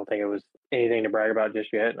 but I don't think it was anything to brag about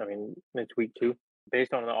just yet. I mean, it's week 2.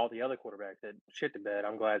 Based on all the other quarterbacks that shit the bed,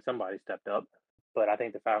 I'm glad somebody stepped up. But I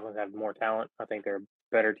think the Falcons have more talent. I think they're a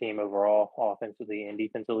better team overall, offensively and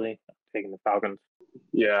defensively. I'm taking the Falcons.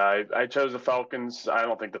 Yeah, I chose the Falcons. I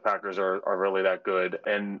don't think the Packers are really that good.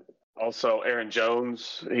 And also, Aaron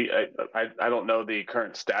Jones, I don't know the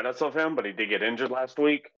current status of him, but he did get injured last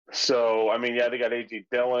week. So, I mean, yeah, they got A.J.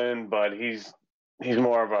 Dillon, but he's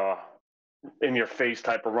more of a in-your-face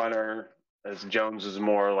type of runner, as Jones is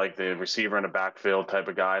more like the receiver in the backfield type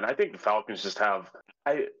of guy. And I think the Falcons just have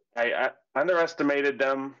I underestimated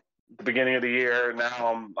them at the beginning of the year.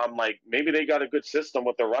 Now I'm like, maybe they got a good system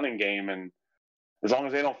with their running game, and as long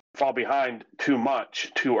as they don't fall behind too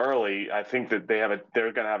much too early, I think that they're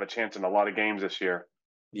going to have a chance in a lot of games this year.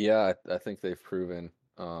 Yeah, I think they've proven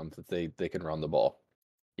that they can run the ball,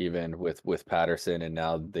 even with Patterson, and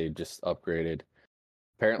now they've just upgraded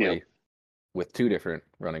apparently with 2 different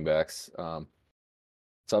running backs.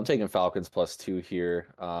 So I'm taking Falcons +2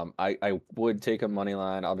 here. I would take a money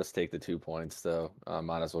line. I'll just take the 2 points though.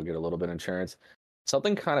 Might as well get a little bit of insurance.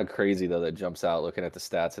 Something kind of crazy though that jumps out looking at the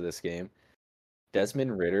stats of this game.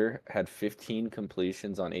 Desmond Ridder had 15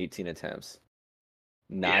 completions on 18 attempts.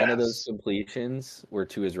 9 of those completions were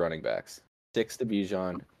to his running backs. 6 to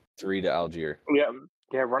Bijan, 3 to Algier.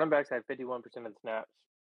 Yeah. Running backs had 51% of the snaps.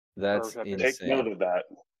 That's insane. Take note of that.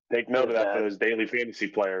 Take note of that for those daily fantasy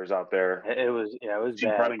players out there. It was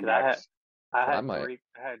bad. Running backs. I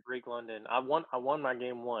had Drake London. I won my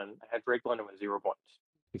game 1. I had Drake London with 0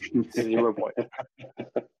 points. 0 points.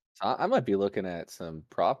 I might be looking at some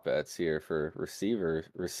prop bets here for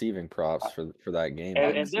receiving props for that game.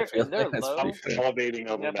 And they're low. I'm salivating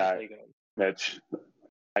over that, Mitch.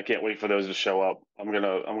 I can't wait for those to show up. I'm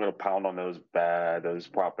gonna pound on those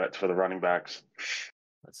prop bets for the running backs.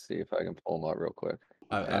 Let's see if I can pull them up real quick.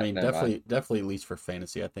 I mean, definitely, at least for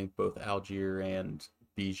fantasy, I think both Algier and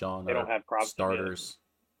Bijan are starters.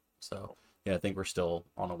 So, yeah, I think we're still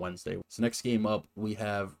on a Wednesday. So next game up, we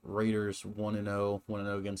have Raiders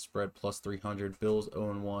 1-0 against spread +300. Bills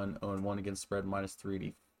 0-1, 0-1 against spread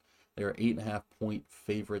 -380. They are 8.5-point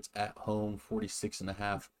favorites at home,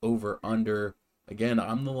 46.5 over/under. Again,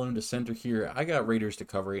 I'm the lone dissenter here. I got Raiders to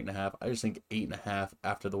cover 8.5. I just think 8.5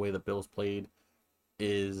 after the way the Bills played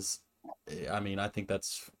is, I mean, I think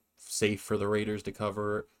that's safe for the Raiders to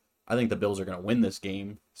cover. I think the Bills are going to win this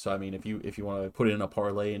game. So, I mean, if you want to put it in a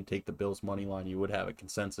parlay and take the Bills money line, you would have a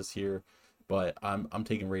consensus here. But I'm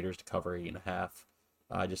taking Raiders to cover 8.5.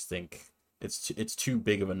 I just think it's too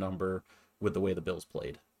big of a number with the way the Bills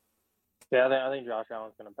played. Yeah, I think Josh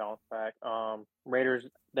Allen's going to bounce back. Raiders,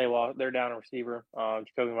 they're down a receiver.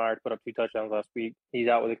 Jacoby Myers put up 2 touchdowns last week. He's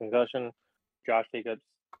out with a concussion. Josh Jacobs,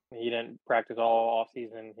 he didn't practice all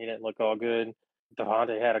offseason. He didn't look all good.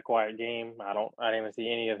 Devontae had a quiet game. I didn't even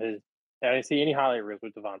see I didn't see any highlight reels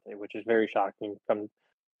with Devontae, which is very shocking.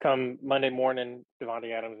 Come Monday morning,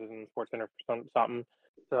 Devontae Adams is in the Sports Center for something.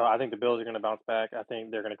 So I think the Bills are going to bounce back. I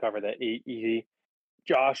think they're going to cover that 8 easy.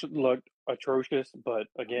 Josh looked atrocious, but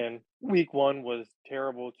again, week 1 was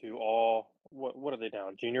terrible to all. What are they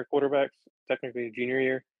down? Junior quarterbacks, technically junior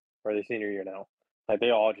year, or are they senior year now? Like they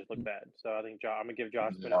all just look bad. So I think I'm gonna give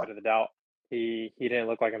Josh the benefit of the doubt. He didn't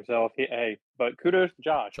look like himself. But kudos to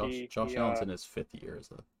Josh. Josh Allen's in his 5th year as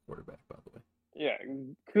a quarterback, by the way. Yeah,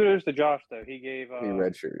 kudos to Josh though. He gave He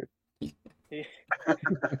redshirted.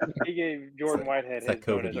 he gave Jordan Whitehead his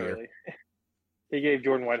bonus early. He gave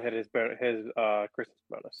Jordan Whitehead his Christmas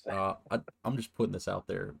bonus. I'm just putting this out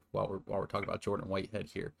there while we're talking about Jordan Whitehead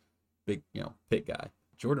here, big Pitt guy.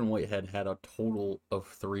 Jordan Whitehead had a total of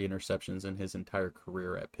 3 interceptions in his entire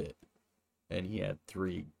career at Pitt, and he had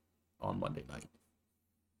 3 on Monday night.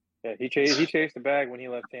 Yeah, he chased the bag when he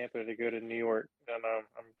left Tampa to go to New York, and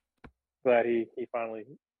I'm glad he finally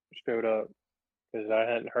showed up because I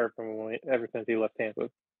hadn't heard from him ever since he left Tampa.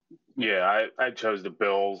 Yeah, I chose the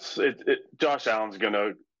Bills. Josh Allen's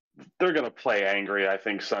they're gonna play angry, I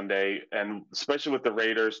think, Sunday, and especially with the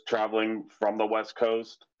Raiders traveling from the West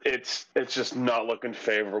Coast, it's just not looking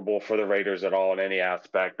favorable for the Raiders at all in any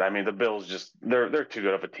aspect. I mean, the Bills they're too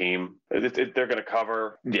good of a team. They're gonna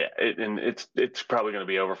cover, and it's probably gonna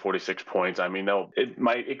be over 46 points. I mean,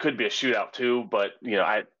 it could be a shootout too, but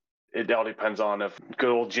it all depends on if good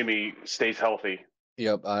old Jimmy stays healthy.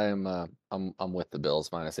 Yep, I'm with the Bills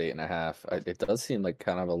 -8.5. It does seem like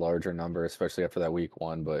kind of a larger number, especially after that week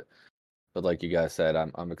one, but like you guys said,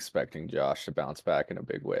 I'm expecting Josh to bounce back in a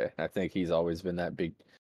big way. I think he's always been that big.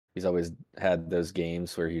 He's always had those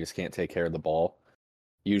games where he just can't take care of the ball.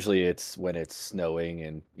 Usually it's when it's snowing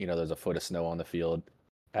and there's a foot of snow on the field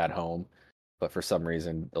at home, but for some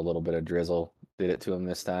reason a little bit of drizzle did it to him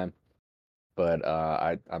this time. But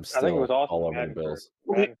I'm I think it still was also all the over the Madden curse.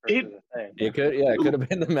 Bills. Madden curse is a thing. It could have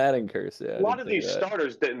been the Madden curse. Yeah, A lot of these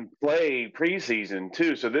starters didn't play preseason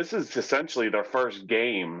too, so this is essentially their first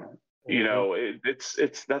game. You know,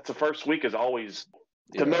 it's that's the first week is always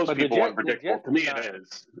to most But people the unpredictable. Jets To me, did it not- is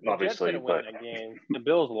The Jets obviously, didn't but win that game. The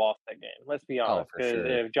Bills lost that game. Let's be honest. for Because sure.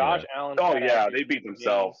 if Josh Allen, oh had a yeah, decent they beat game-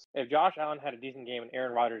 themselves. If Josh Allen had a decent game and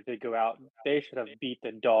Aaron Rodgers did go out, they should have beat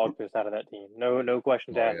the dog piss out of that team. No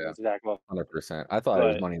questions asked. yeah. It's Zach Wilson. 100%. I thought it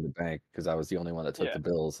was But- Money in the Bank because I was the only one that took Yeah. the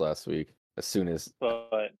Bills last week. As soon as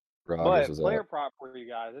But Rodgers was player up. prop for you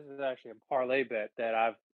guys. This is actually a parlay bet that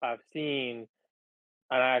I've seen,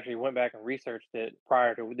 and I actually went back and researched it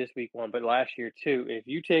prior to this week one, but last year too. If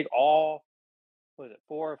you take all,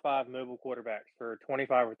 4 or 5 mobile quarterbacks for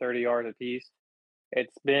 25 or 30 yards apiece,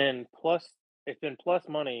 it's been plus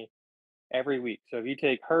money every week. So if you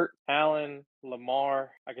take Hurt, Allen,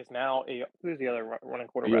 Lamar, I guess now who's the other running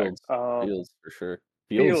quarterback? Fields for sure.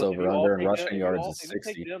 Fields If over you all under and take rushing them- if you yards all- is if you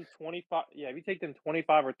 60. take them 25, if you take them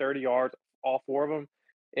 25 or 30 yards, all 4 of them,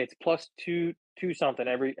 it's plus two something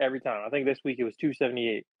every time. I think this week it was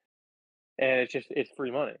 278, and it's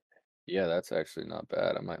free money. Yeah, that's actually not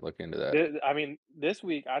bad. I might look into that. I mean, this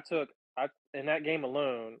week I in that game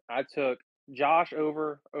alone, I took Josh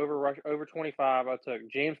over 25. I took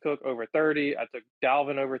James Cook over 30. I took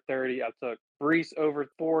Dalvin over 30. I took Brees over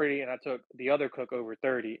 40, and I took the other Cook over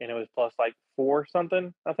 30, and it was plus like 4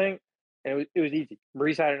 something, I think. And it was easy.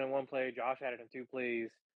 Brees had it in 1 play. Josh had it in 2 plays.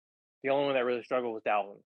 The only one that really struggled was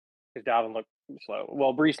Dalvin, because Dalvin looked slow.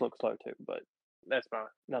 Well, Brees looked slow too, but that's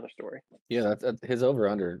another story. Yeah, that's his over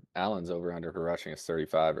under. Allen's over under for rushing is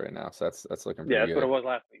 35 right now, so that's looking pretty Yeah, that's good. what it was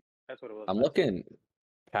last week. That's what it was. I'm last week. looking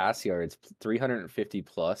pass yards 350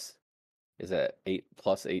 plus is at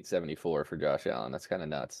 874 for Josh Allen. That's kind of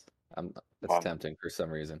nuts. That's Wow. tempting for some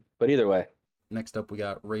reason. But either way, Next up, we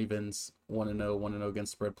got Ravens 1-0, 1-0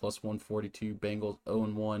 against spread plus 142. Bengals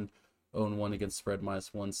 0-1, 0-1 against spread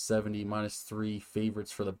minus 170. -3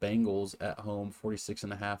 favorites for the Bengals at home,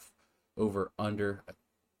 46.5 over under.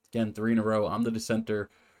 Again, 3 in a row. I'm the dissenter.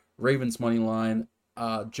 Ravens money line.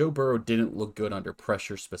 Joe Burrow didn't look good under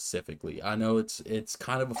pressure specifically. I know it's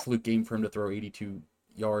kind of a fluke game for him to throw 82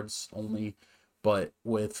 yards only, but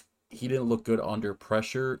he didn't look good under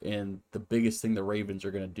pressure, and the biggest thing the Ravens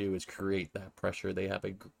are going to do is create that pressure. They have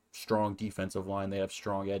a strong defensive line. They have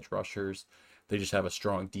strong edge rushers. They just have a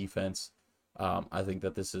strong defense. I think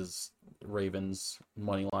that this is Ravens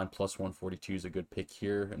money line plus 142 is a good pick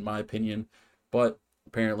here, in my opinion, but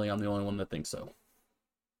apparently I'm the only one that thinks so.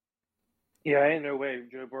 Yeah, ain't no way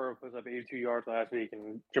Joe Burrow puts up 82 yards last week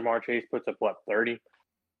and Jamar Chase puts up, 30?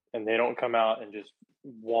 And they don't come out and just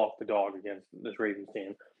walk the dog against this Ravens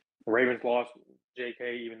team. The Ravens lost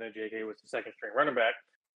J.K., even though J.K. was the second string running back,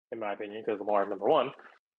 in my opinion, because Lamar's number 1.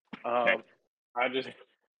 I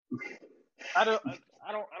don't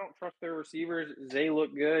trust their receivers. Zay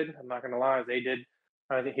looked good. I'm not going to lie. Zay did.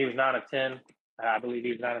 I think he was 9 of 10. I believe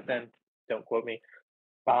he was 9 of 10. Don't quote me.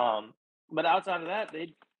 But outside of that,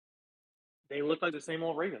 they look like the same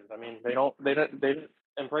old Ravens. I mean, they didn't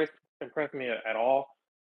impress me at all.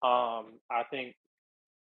 I think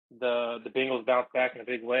the Bengals bounced back in a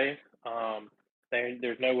big way.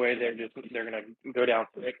 There's no way they're gonna go down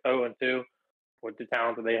 0-2 with the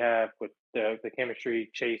talent that they have, with the chemistry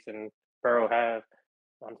Chase and Burrow have.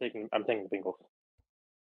 I'm taking the Bengals.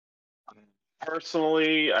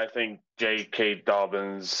 Personally, I think J.K.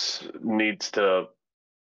 Dobbins needs to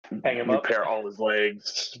Hang him up. repair all his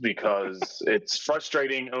legs because it's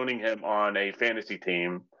frustrating owning him on a fantasy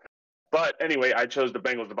team. But anyway, I chose the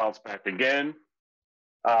Bengals to bounce back again.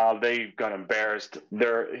 They got embarrassed.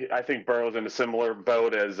 I think Burrow's in a similar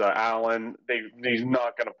boat as Allen. He's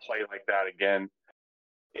not going to play like that again.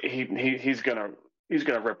 He's gonna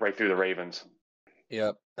rip right through the Ravens.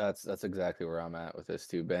 yep, that's exactly where I'm at with this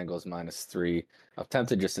too. Bengals -3. I'm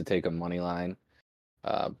tempted just to take a money line,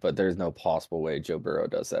 but there's no possible way Joe Burrow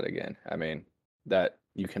does that again. I mean, that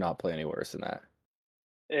you cannot play any worse than that.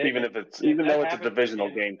 Even though it's a divisional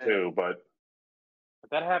game too, but if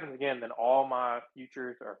that happens again, then all my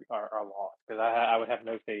futures are lost, because I would have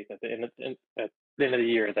no faith at the end of the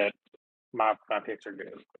year that my picks are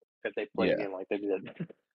good if they play Yeah. again like they did.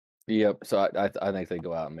 Yep. So I think they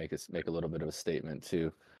go out and make a little bit of a statement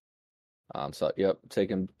too. So yep,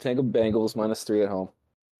 taking Bengals -3 at home.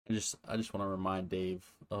 I just want to remind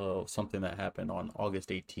Dave of something that happened on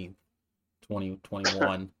August 18th,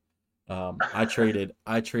 2021. I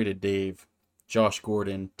traded Dave, Josh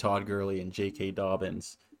Gordon, Todd Gurley, and J.K.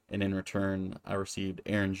 Dobbins, and in return, I received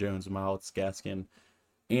Aaron Jones, Miles Gaskin,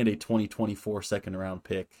 and a 2024 second round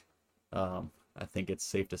pick. I think it's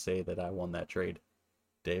safe to say that I won that trade,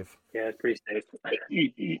 Dave. Yeah, it's pretty safe.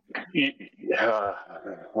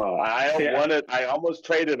 Well, I won it. I almost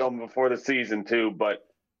traded him before the season too, but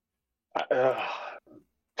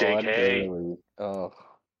JK. Oh.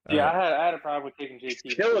 Yeah, All right. I had a problem with taking JT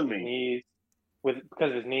He's killing because of his me. knees. Because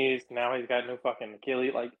of his knees, now he's got no fucking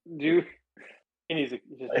Achilles. Like, dude, he needs to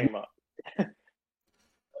just hang him up.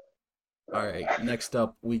 All right. Next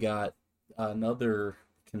up, we got another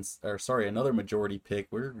majority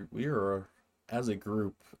pick. We are as a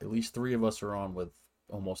group, at least three of us are on with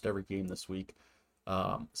almost every game this week.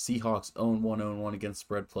 Seahawks own 1-1 against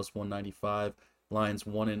spread plus 195. Lions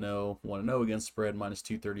 1-0 against spread minus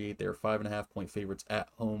 238. They're 5.5 point favorites at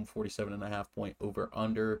home. 47.5 point over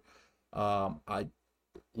under. Lions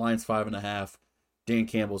 5.5. Dan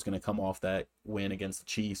Campbell's going to come off that win against the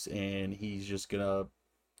Chiefs, and he's just going to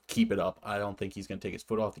keep it up. I don't think he's going to take his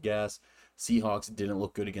foot off the gas. Seahawks didn't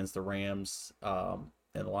look good against the Rams, and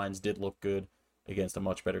the Lions did look good against a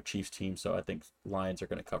much better Chiefs team. So I think Lions are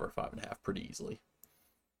going to cover 5.5 pretty easily.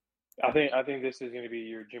 I think this is going to be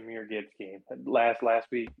your Jahmyr Gibbs game. Last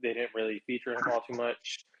week they didn't really feature him all too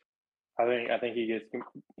much. I think he's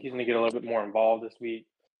going to get a little bit more involved this week.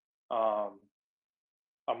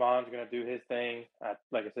 Amon's going to do his thing.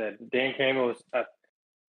 Like I said, Dan Campbell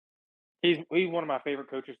he's one of my favorite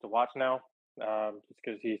coaches to watch now, just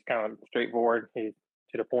because he's kind of straightforward. He's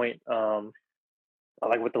to the point. I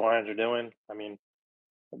like what the Lions are doing. I mean,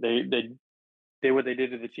 they did what they did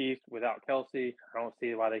to the Chiefs without Kelsey. I don't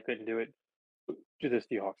see why they couldn't do it to the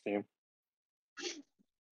Seahawks team.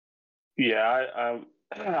 Yeah,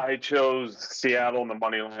 I chose Seattle in the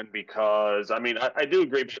money line because I do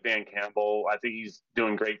agree with Dan Campbell. I think he's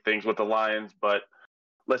doing great things with the Lions, but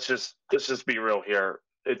let's just be real here.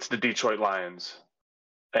 It's the Detroit Lions,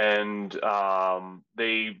 and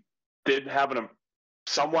they did have a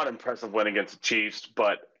somewhat impressive win against the Chiefs,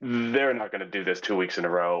 but they're not going to do this 2 weeks in a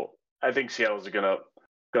row. I think Seattle's going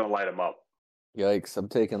to light them up. Yikes! I'm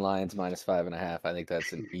taking Lions -5.5. I think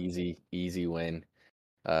that's an easy win.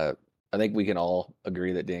 I think we can all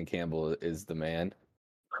agree that Dan Campbell is the man.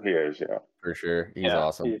 He is, yeah, for sure. He's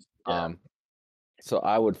awesome. So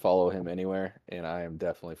I would follow him anywhere, and I am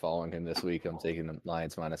definitely following him this week. I'm taking the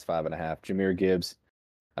Lions -5.5. Jahmyr Gibbs,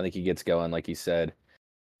 I think he gets going, like he said.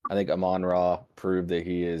 I think Amon-Ra proved that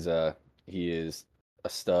he is a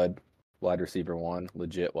stud wide receiver one,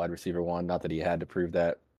 legit wide receiver one. Not that he had to prove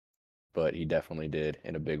that, but he definitely did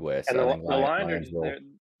in a big way. So And I think the Lions will.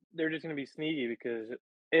 they're just going to be sneaky because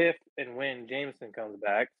if and when Jameson comes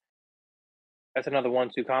back, that's another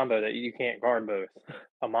 1-2 combo that you can't guard both.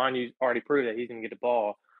 Amon, you already proved that he's going to get the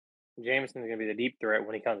ball. Jameson's going to be the deep threat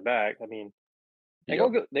when he comes back. I mean, they're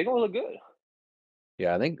going to look good.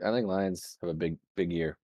 Yeah, I think Lions have a big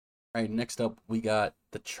year. All right, next up we got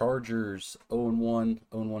the Chargers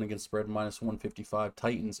 0-1 against spread -155.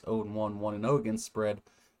 Titans 0-1 1-0 against spread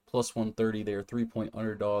plus 130. They are 3-point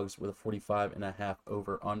underdogs with a 45.5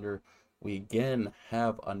 over under. We again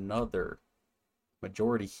have another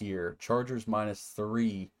majority here. Chargers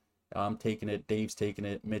 -3. I'm taking it. Dave's taking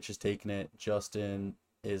it. Mitch is taking it. Justin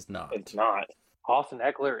is not. It's not. Austin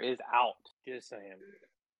Eckler is out. Just saying.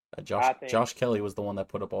 Josh Kelly was the one that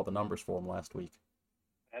put up all the numbers for him last week.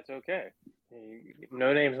 That's okay.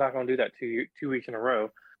 No Name's not going to do that 2 weeks in a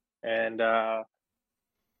row. And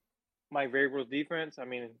Mike Vrabel's defense, I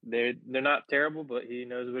mean, they're not terrible, but he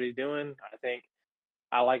knows what he's doing. I think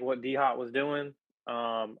I like what D-Hop was doing.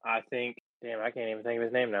 I think, I can't even think of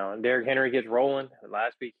his name now. And Derrick Henry gets rolling.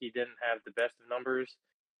 Last week he didn't have the best of numbers.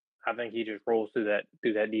 I think he just rolls through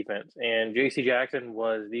that defense. And J.C. Jackson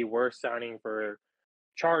was the worst signing for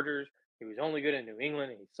Chargers. He was only good in New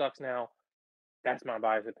England, and he sucks now. That's my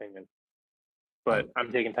biased opinion. But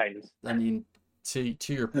I'm taking Titans. I mean, to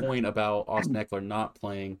your point about Austin Eckler not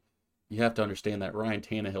playing, you have to understand that Ryan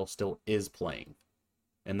Tannehill still is playing.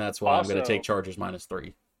 And that's why I'm going to take Chargers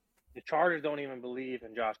 -3. The Chargers don't even believe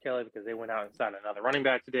in Josh Kelly because they went out and signed another running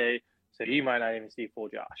back today. So you might not even see full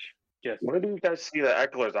Josh. Where do you guys see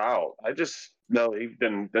that Eckler's out? I just know he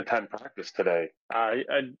didn't attend practice today.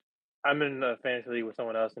 I'm in a fantasy league with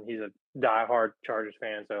someone else, and he's a diehard Chargers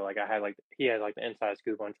fan. So he has the inside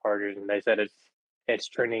scoop on Chargers, and they said it's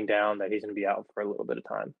trending down that he's going to be out for a little bit of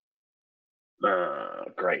time.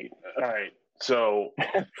 Great. All right. So,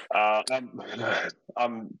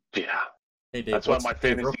 yeah. Hey Dave, That's why my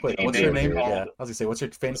Dave, real fantasy quick, team what's your name name? is Yeah, called. I was gonna say, what's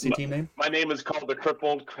your fantasy team name? My name is called the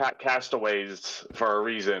Crippled Castaways for a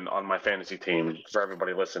reason on my fantasy team for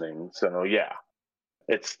everybody listening. So yeah,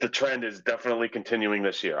 the trend is definitely continuing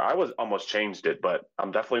this year. I was almost changed it, but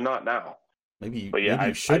I'm definitely not now. Maybe But yeah,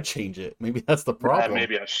 you should change it. Maybe that's the problem.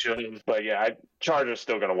 maybe I should. But yeah, Chargers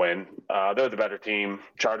still gonna win. They're the better team.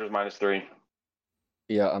 Chargers -3.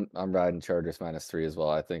 Yeah, I'm riding Chargers -3 as well.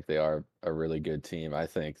 I think they are a really good team. I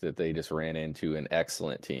think that they just ran into an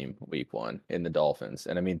excellent team week 1 in the Dolphins.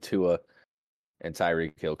 And I mean, Tua and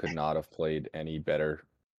Tyreek Hill could not have played any better,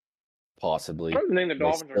 possibly. I don't think the They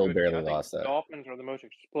Dolphins are a still good team. barely I think lost the that. Dolphins are the most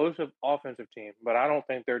explosive offensive team, but I don't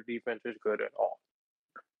think their defense is good at all.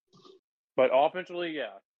 But offensively,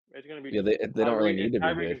 yeah, it's going to be. Yeah, they don't really need to be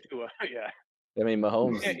Tyreek good. and Tua. Yeah. I mean,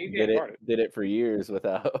 Mahomes You can't guard it. did it for years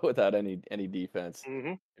without any defense.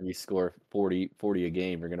 Mm-hmm. If you score 40 a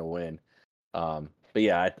game, you're gonna win. But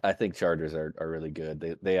yeah, I think Chargers are really good.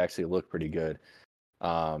 They actually look pretty good.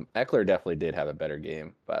 Eckler definitely did have a better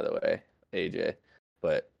game, by the way, AJ.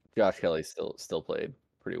 But Josh Kelly still played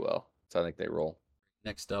pretty well. So I think they roll.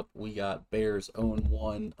 Next up, we got Bears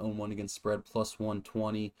 0-1, 0-1 against spread,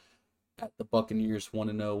 +120. At the Buccaneers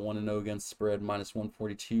 1-0, 1-0 against spread,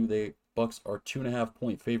 -142. The Bucks are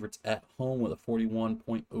 2.5-point favorites at home with a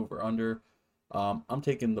 41-point over/under. I'm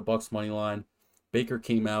taking the Bucks money line. Baker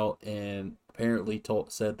came out and apparently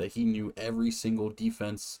said that he knew every single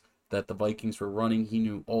defense that the Vikings were running. He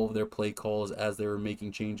knew all of their play calls as they were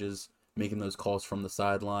making changes, making those calls from the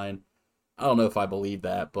sideline. I don't know if I believe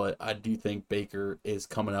that, but I do think Baker is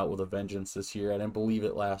coming out with a vengeance this year. I didn't believe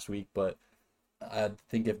it last week, but I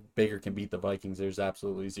think if Baker can beat the Vikings, there's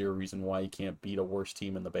absolutely zero reason why he can't beat a worse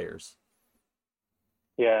team in the Bears.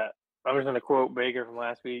 Yeah, I'm just going to quote Baker from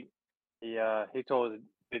last week. He told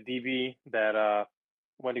the DB that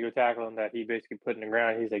went to go tackle him that he basically put in the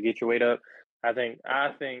ground. He said, "Get your weight up." I think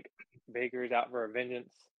Baker's out for a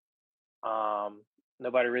vengeance.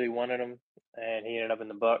 Nobody really wanted him, and he ended up in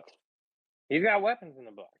the Bucks. He's got weapons in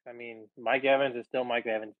the Bucks. I mean, Mike Evans is still Mike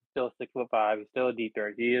Evans. He's still 6'5". He's still a deep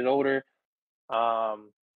threat. He is older.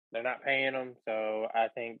 They're not paying him, so I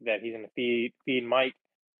think that he's going to feed Mike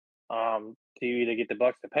to either get the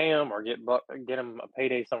Bucks to pay him or get him a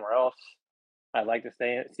payday somewhere else. I'd like to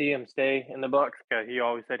see him stay in the Bucks because he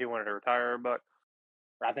always said he wanted to retire, but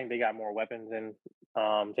I think they got more weapons in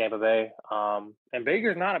Tampa Bay. And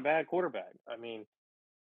Baker's not a bad quarterback. I mean,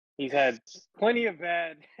 he's had plenty of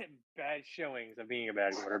bad showings of being a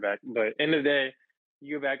bad quarterback, but end of the day,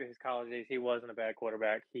 you go back to his college days, he wasn't a bad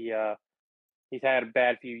quarterback. He's had a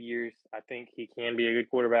bad few years. I think he can be a good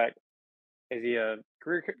quarterback. Is he a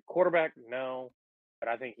career quarterback? No, but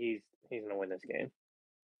I think he's going to win this game.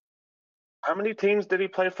 How many teams did he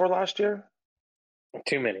play for last year?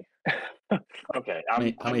 Too many. Okay, How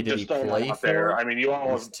many did he play for? I mean, you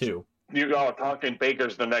all It's 2. You all are talking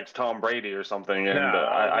Baker's the next Tom Brady or something, and No,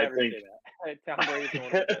 I think Tom Brady's the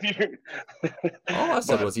one that all I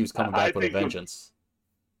said was he was coming back with a vengeance.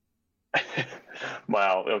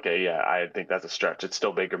 Well, okay, yeah, I think that's a stretch. It's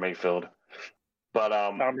still Baker Mayfield, but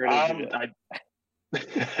Tom Brady.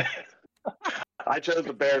 I chose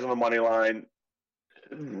the Bears on the money line.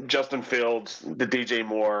 Justin Fields, the DJ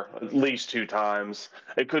Moore, at least 2 times.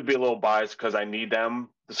 It could be a little biased because I need them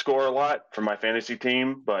to score a lot for my fantasy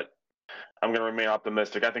team, but I'm going to remain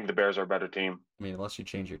optimistic. I think the Bears are a better team. I mean, unless you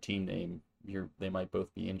change your team name, they might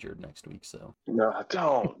both be injured next week. So no,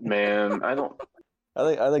 don't, man. I don't.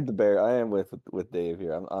 I think the Bear. I am with Dave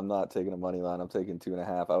here. I'm not taking a money line. I'm taking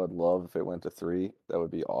 2.5. I would love if it went to 3. That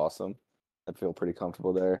would be awesome. I'd feel pretty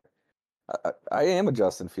comfortable there. I am a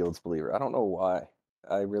Justin Fields believer. I don't know why.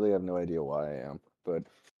 I really have no idea why I am, but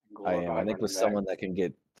I am. I think with someone that can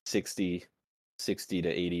get 60 to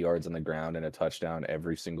 80 yards on the ground and a touchdown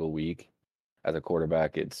every single week as a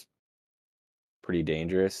quarterback, it's pretty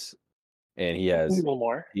dangerous. And he has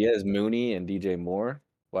Mooney and DJ Moore,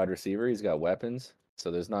 wide receiver. He's got weapons, so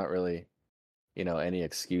there's not really, any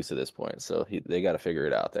excuse at this point. So they got to figure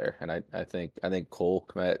it out there. And I think Cole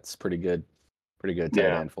Kmet's pretty good tight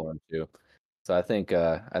end for him too. So I think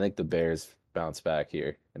the Bears bounce back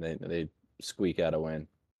here and they squeak out a win.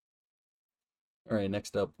 All right,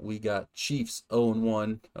 next up we got Chiefs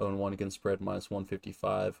 0-1, 0-1 against spread,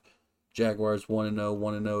 -155. Jaguars 1-0,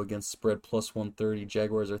 1-0 against spread, +130.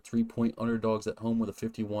 Jaguars are 3-point underdogs at home with a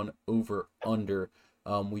 51 over/under.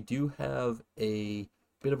 We do have a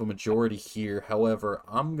bit of a majority here. However,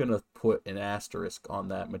 I'm going to put an asterisk on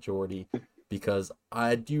that majority because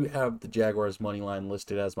I do have the Jaguars money line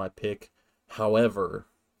listed as my pick. However,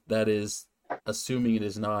 that is assuming it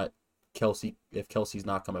is not Kelsey's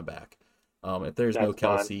not coming back. If there's no That's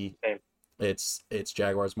fine. Kelsey, Same. it's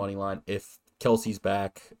Jaguars money line. If Kelsey's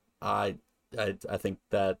back, I think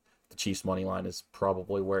that the Chiefs money line is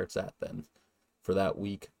probably where it's at then for that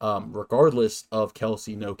week. Regardless of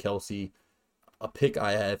Kelsey, no Kelsey, a pick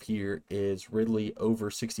I have here is Ridley over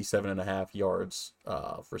 67.5 yards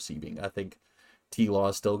receiving. I think T-Law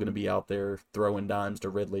is still going to be out there throwing dimes to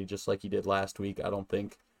Ridley just like he did last week. I don't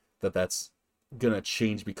think that that's going to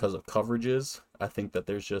change because of coverages. I think that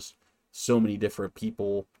there's just so many different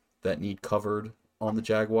people that need covered on the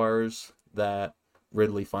Jaguars that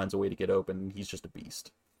Ridley finds a way to get open. He's just a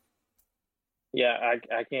beast. Yeah,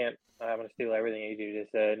 I can't. I'm gonna steal everything AJ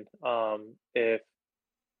just said.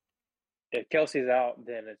 If Kelsey's out,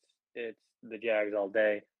 then it's the Jags all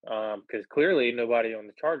day. Because clearly nobody on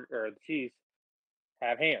the Charger or the Chiefs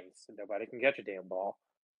have hands. Nobody can catch a damn ball.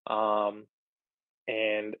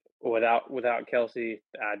 And without Kelsey,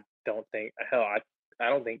 I don't think I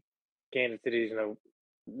don't think Kansas City is gonna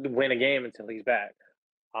win a game until he's back.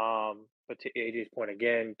 But to AJ's point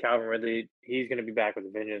again, Calvin Ridley, he's going to be back with a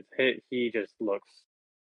vengeance. He just looks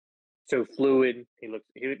so fluid. He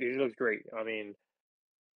looks great. I mean,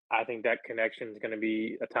 I think that connection is going to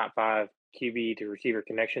be a top 5 QB to receiver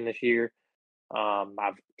connection this year.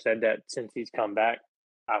 I've said that since he's come back.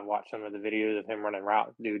 I've watched some of the videos of him running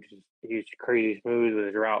routes. Dude, he's crazy smooth with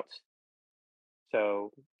his routes.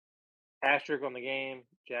 So, asterisk on the game.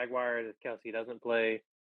 Jaguars if Kelsey doesn't play.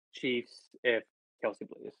 Chiefs if Kelsey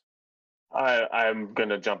plays. I'm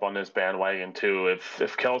gonna jump on this bandwagon too.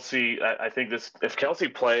 If Kelsey, I think if Kelsey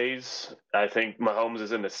plays, I think Mahomes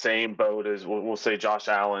is in the same boat as we'll say Josh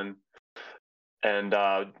Allen and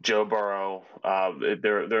Joe Burrow.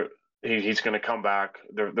 He's gonna come back.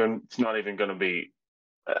 It's not even gonna be.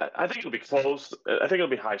 I think it'll be close. I think it'll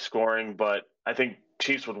be high scoring, but I think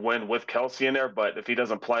Chiefs would win with Kelsey in there. But if he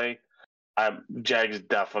doesn't play, Jags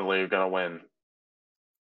definitely are gonna win.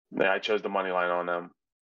 Yeah, I chose the money line on them.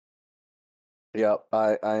 Yep,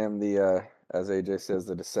 I am the as AJ says,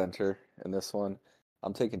 the dissenter in this one.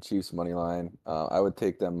 I'm taking Chiefs money line. I would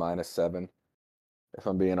take them -7. If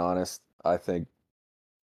I'm being honest, I think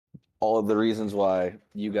all of the reasons why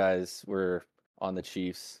you guys were on the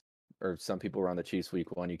Chiefs, or some people were on the Chiefs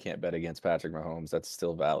week 1, you can't bet against Patrick Mahomes. That's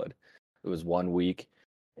still valid. It was 1 week,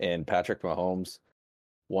 and Patrick Mahomes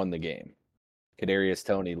won the game. Kadarius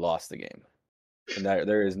Toney lost the game, and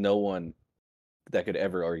there is no one that could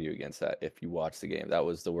ever argue against that if you watch the game. That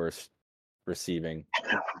was the worst receiving.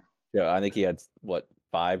 Yeah, I think he had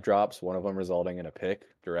 5 drops, one of them resulting in a pick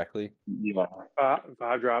directly. Yeah.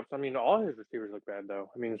 5 drops. I mean, all his receivers look bad though.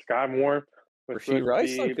 I mean, Sky Moore was Rasheed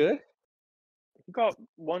Rice looked good. He caught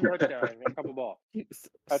 1 touchdown and a couple balls.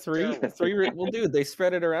 Three. Well, dude, they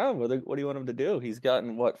spread it around. What do you want him to do? He's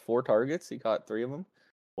gotten 4 targets? He caught 3 of them.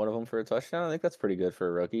 One of them for a touchdown. I think that's pretty good for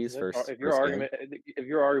a rookie's first. If your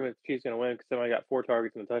argument Chiefs gonna win because somebody got 4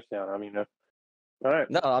 targets and a touchdown, I mean, all right.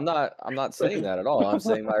 No, I'm not saying that at all. I'm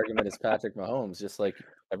saying my argument is Patrick Mahomes, just like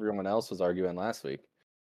everyone else was arguing last week.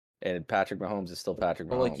 And Patrick Mahomes is still Patrick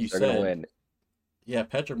Mahomes. Well, like you They're said, gonna win. Yeah,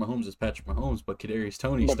 Patrick Mahomes is Patrick Mahomes, but Kadarius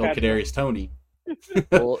Toney is still Kadarius Toney.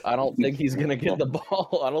 Well, I don't think he's gonna get the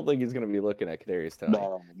ball. I don't think he's gonna be looking at Kadarius Toney.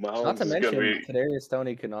 No, Not to mention, Kadarius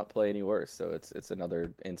Toney could not play any worse. So it's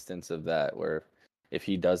another instance of that where if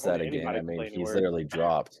he does that again, I mean, he's literally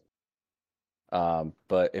dropped.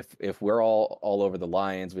 But if we're all over the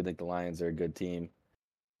Lions, we think the Lions are a good team.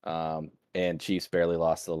 And Chiefs barely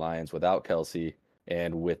lost to the Lions without Kelsey.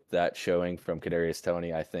 And with that showing from Kadarius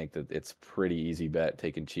Toney, I think that it's pretty easy bet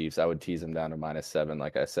taking Chiefs. I would tease them down to -7,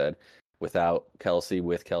 like I said. Without Kelsey,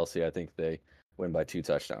 with Kelsey, I think they win by 2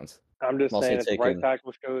 touchdowns. I'm just saying, if the right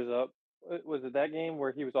tackle shows up, was it that game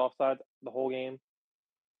where he was offside the whole game?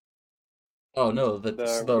 Oh no,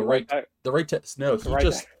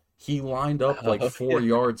 he lined up like 4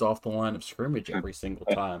 yards off the line of scrimmage every single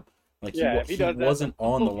time. Like he wasn't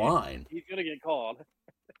on the line. He's gonna get called.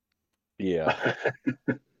 Yeah,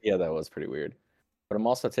 yeah, that was pretty weird. But I'm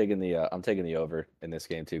also taking the over in this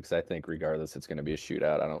game too, because I think regardless it's going to be a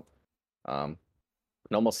shootout. I don't.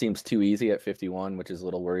 It almost seems too easy at 51, which is a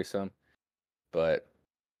little worrisome. But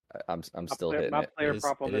I'm still hitting it. My player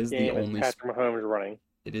prop on this game is Patrick Mahomes running.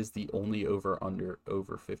 It is the only over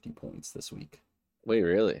 50 points this week. Wait,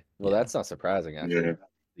 really? Well, that's not surprising. Actually, yeah.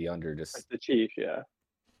 The under just the Chiefs, yeah,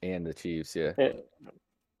 and the Chiefs, yeah.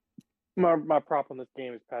 My prop on this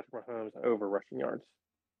game is Patrick Mahomes over rushing yards.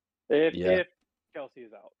 If Kelsey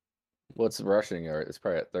is out. What's rushing yard? It's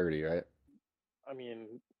probably at 30, right? I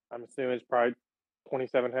mean, I'm assuming it's probably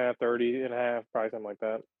 27.5, 30.5, probably something like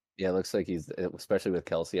that. Yeah, it looks like he's, especially with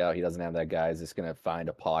Kelsey out, he doesn't have that guy. He's just gonna find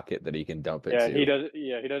a pocket that he can dump it Yeah, to. he does.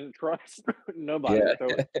 Yeah, he doesn't trust nobody Yeah. to throw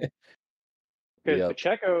it. Because Yep.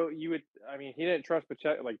 Pacheco, I mean, he didn't trust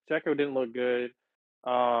Pacheco. Like Pacheco didn't look good.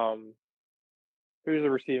 Who's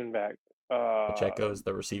the receiving back? Pacheco is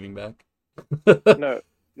the receiving back.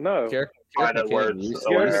 No. Jarek Find out where McKinnon it's used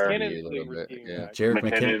Jared where to be McKinnon's a the little bit. receiving Yeah. back. Jarek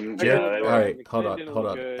McKinnon, McKinnon. yeah, they All were. right, hold McKinnon on, didn't hold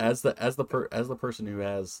look on. good. As the person who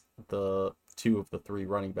has the 2 of the 3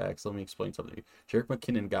 running backs, let me explain something to you. Jarek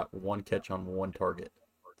McKinnon got 1 catch on 1 target.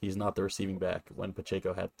 He's not the receiving back when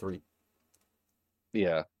Pacheco had 3.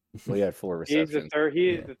 Yeah. Well, he had 4 He's the receptions. third. He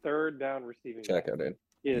is Yeah. the third down receiving back. Pacheco did.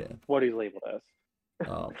 He is Yeah. what he's labeled as.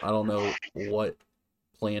 I don't know what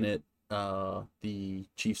planet the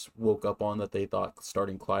Chiefs woke up on that they thought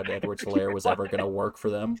starting Clyde Edwards-Helaire was ever going to work for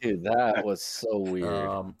them. Dude, that was so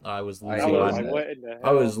weird. I was I losing was my like, what in the hell?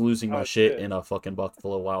 I was losing my Oh, shit shit. in a fucking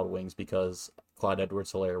Buffalo Wild Wings because Clyde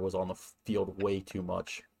Edwards-Helaire was on the field way too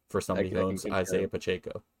much for somebody I who can owns confirm. Isaiah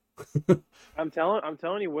Pacheco. I'm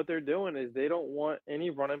telling you what they're doing is they don't want any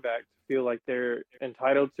running back to feel like they're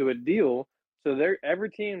entitled to a deal. So every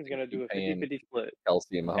team's going to do a paying 50-50 split.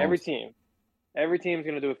 Kelsey and Mahomes. Every team's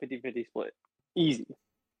going to do a 50-50 split. Easy.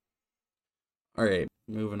 All right,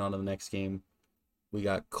 moving on to the next game. We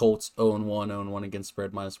got Colts 0-1, 0-1 against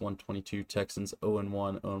spread minus 122. Texans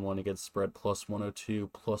 0-1, 0-1 against spread plus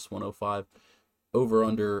 102, plus 105. Over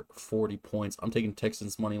under 40 points. I'm taking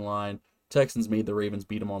Texans money line. Texans made the Ravens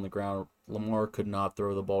beat them on the ground. Lamar could not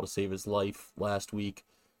throw the ball to save his life last week.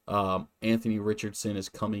 Anthony Richardson is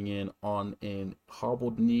coming in on a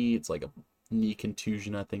hobbled knee. It's like a knee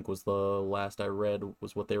contusion, I think was the last I read,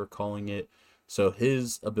 was what they were calling it. So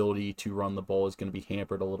his ability to run the ball is going to be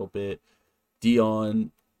hampered a little bit.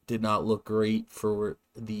 Dion did not look great for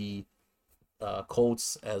the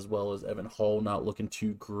Colts, as well as Evan Hall not looking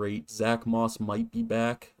too great. Zach Moss might be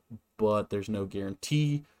back, but there's no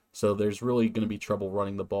guarantee. So there's really going to be trouble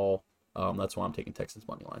running the ball. That's why I'm taking Texans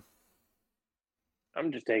money line.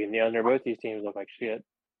 I'm just taking the under. Both these teams look like shit.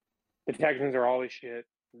 The Texans are always shit.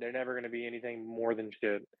 They're never going to be anything more than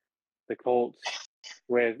shit. The Colts,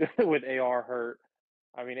 with AR hurt,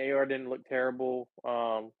 I mean, AR didn't look terrible.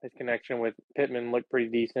 His connection with Pittman looked pretty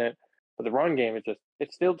decent. But the run game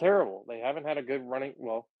it's still terrible. They haven't had a good running.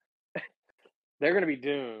 Well, they're going to be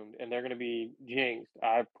doomed and they're going to be jinxed.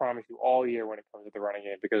 I promise you all year when it comes to the running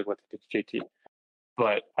game because of what's JT.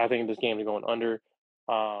 But I think this game is going under.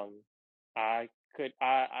 I'm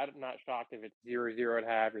not shocked if it's 0-0 at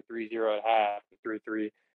half or 3-0 at half, 3-3.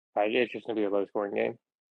 It's just going to be a low scoring game.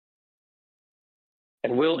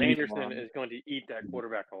 And Will Anderson is going to eat that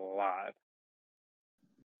quarterback alive.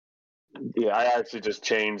 Yeah, I actually just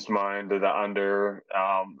changed mine to the under.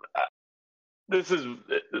 It's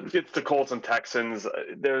the Colts and Texans.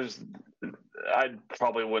 I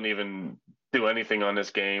probably wouldn't even do anything on this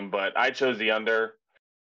game, but I chose the under.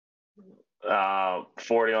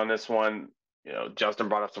 40 on this one. You know, Justin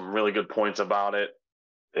brought up some really good points about it.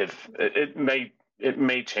 If it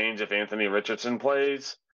may change if Anthony Richardson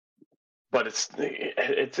plays, but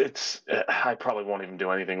it's I probably won't even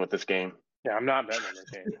do anything with this game. Yeah, I'm not betting on this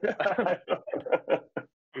game.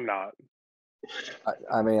 I'm not.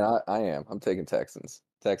 I mean, I am. I'm taking Texans.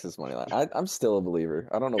 Texas money line. I'm still a believer.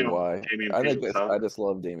 I don't know why. I just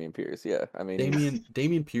love Dameon Pierce. Yeah, I mean,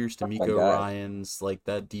 Dameon Pierce, my D'Amico guy. Ryans, like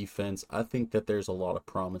that defense. I think that there's a lot of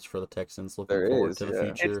promise for the Texans looking There forward is, to the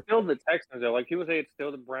yeah. future. It's still the Texans, though. Like people say, it's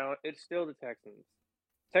still the Browns. It's still the Texans.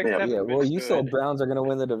 Texans Yeah, haven't been Well, you good. said Browns are going to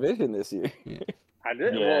win the division this year. I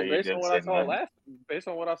did. Yeah, Well, you based did on what say I saw that. based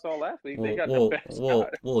on what I saw last week, they got the best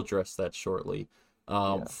shot. We'll address that shortly.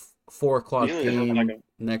 Yeah. 4 o'clock Steelers look game like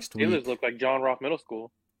next Steelers week. look like John Roth Middle School.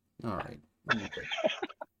 All right.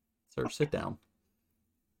 Sir, sit down.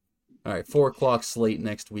 All right, 4 o'clock slate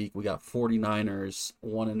next week. We got 49ers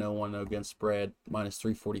 1-0, 1-0 against spread, minus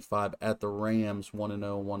 345 at the Rams 1-0,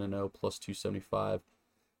 1-0 plus 275.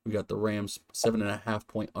 We got the Rams 7.5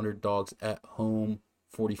 point underdogs at home,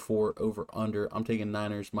 44 over under. I'm taking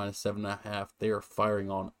Niners minus 7.5. They are firing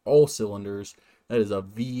on all cylinders. That is a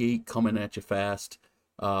V8 coming at you fast.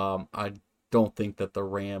 I don't think that the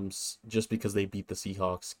Rams, just because they beat the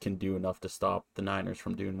Seahawks, can do enough to stop the Niners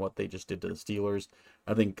from doing what they just did to the Steelers.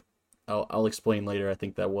 I think I'll explain later. I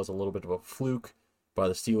think that was a little bit of a fluke by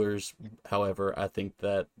the Steelers. However, I think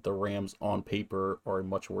that the Rams on paper are a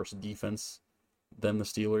much worse defense than the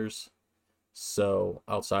Steelers. So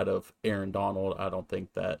outside of Aaron Donald, I don't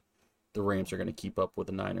think that the Rams are going to keep up with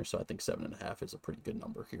the Niners. So I think 7.5 is a pretty good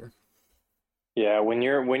number here. Yeah, when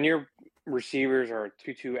your receivers are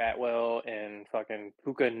Tutu Atwell and fucking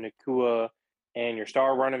Puka Nacua, and your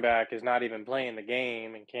star running back is not even playing the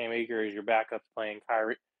game, and Cam Akers, your backup's playing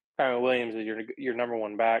Kyron Williams is your number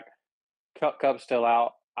one back. Cup's still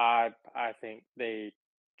out. I think they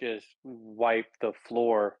just wipe the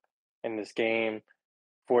floor in this game.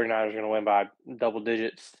 49ers are going to win by double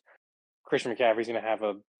digits. Christian McCaffrey's going to have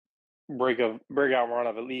a breakout run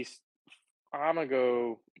of at least. I'm going to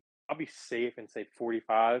go. I'll be safe and say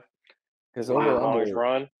 45. His It's gonna be the longest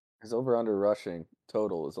over-under run. his over-under rushing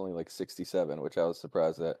total is only like 67, which I was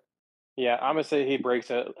surprised at. Yeah, I'm gonna say he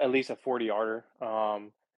breaks at least a 40-yarder. I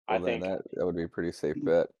Well, then think. that would be a pretty safe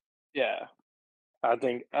bet. Yeah, I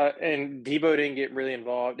think. And Debo didn't get really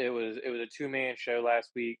involved. It was a two-man show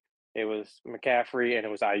last week. It was McCaffrey and it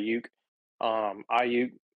was Ayuk.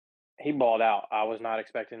 Ayuk, he balled out. I was not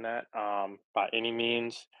expecting that by any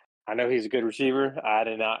means. I know he's a good receiver. I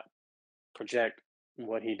did not project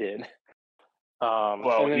what he did.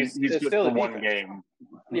 Well, and then he's it's good still for a one defense. game.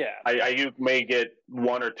 Yeah, Ayuk may get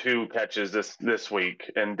 1 or 2 catches this week,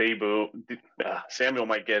 and Samuel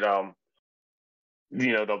might get the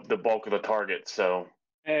bulk of the targets. So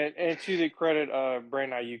and to the credit of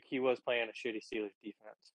Brandon Ayuk, he was playing a shitty Steelers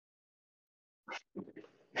defense.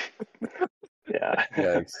 yeah,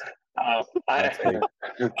 Yikes.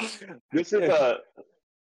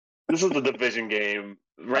 This is a division game.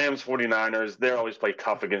 Rams 49ers, they always play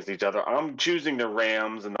tough against each other. I'm choosing the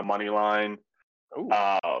Rams in the money line.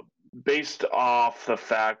 Based off the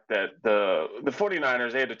fact that the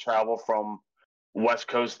 49ers, they had to travel from West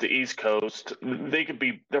Coast to East Coast.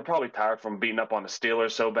 They're probably tired from beating up on the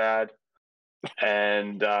Steelers so bad,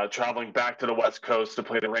 and traveling back to the West Coast to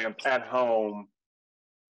play the Rams at home.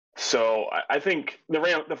 So I think the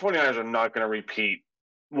 49ers are not going to repeat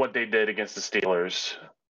what they did against the Steelers.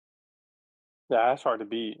 Yeah, that's hard to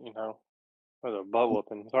beat. It was a butt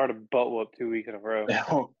whooping. It's hard to butt whoop 2 weeks in a row.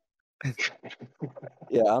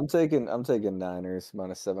 Yeah, I'm taking Niners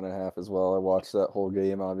 -7.5 as well. I watched that whole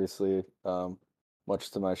game, obviously,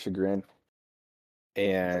 much to my chagrin,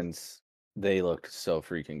 and they looked so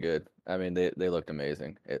freaking good. I mean, they looked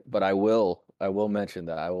amazing. But I will mention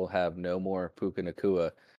that I will have no more Puka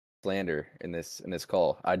Nacua slander in this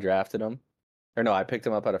call. I drafted him, or no, I picked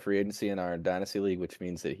him up out of free agency in our dynasty league, which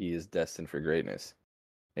means that he is destined for greatness.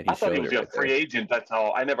 And I thought he was a free agent. That's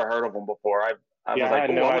all. I never heard of him before. I was like, had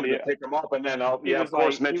no I'm idea. going to pick him up, and then of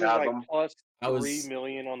course, Mitch he was has him. Plus $3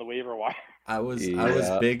 million on the waiver wire. I was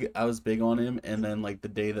big on him, and then like the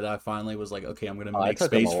day that I finally was like, okay, I'm gonna make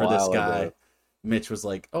space for this guy, ago. Mitch was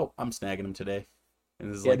like, oh, I'm snagging him today. And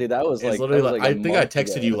it was dude, that was like literally that was I think I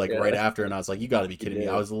texted ago. you like right after, and I was like, you got to be kidding me!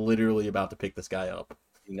 I was literally about to pick this guy up.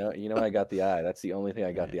 You know, I got the eye. That's the only thing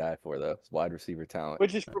I got the eye for, though. It's wide receiver talent.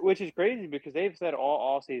 Which is crazy because they've said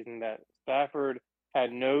all season that Stafford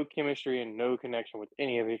had no chemistry and no connection with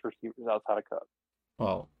any of his receivers outside of Cup.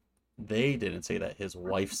 Well, they didn't say that. His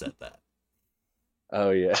wife said that.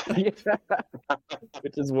 Oh yeah,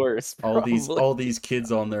 which is worse. All these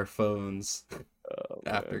kids on their phones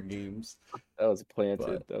after games. That was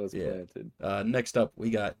planted. Planted. Next up, we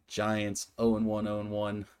got Giants 0-1,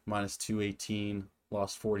 0-1, -218,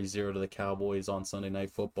 lost 40-0 to the Cowboys on Sunday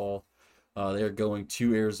Night Football. They're going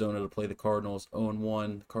to Arizona to play the Cardinals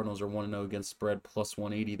 0-1. The Cardinals are 1-0 against spread,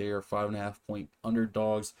 +180. They are 5.5 point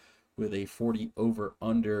underdogs with a 40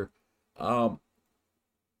 over/under.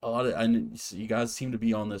 You guys seem to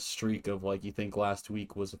be on this streak of like you think last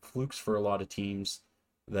week was flukes for a lot of teams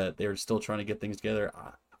that they're still trying to get things together.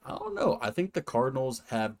 I don't know. I think the Cardinals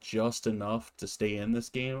have just enough to stay in this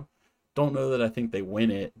game. Don't know that I think they win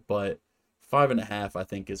it, but 5.5 I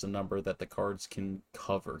think is a number that the Cards can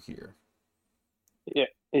cover here. Yeah,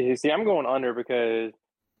 you see, I'm going under because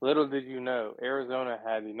little did you know, Arizona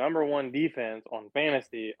had the number one defense on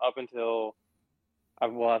fantasy up until, I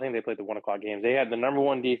think they played the 1 o'clock games. They had the number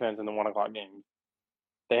one defense in the 1 o'clock games.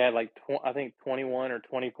 They had like, I think 21 or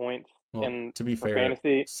 20 points to be fair,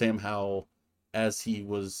 fantasy. Sam Howell, as he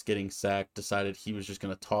was getting sacked, decided he was just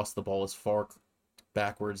going to toss the ball as far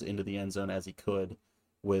backwards into the end zone as he could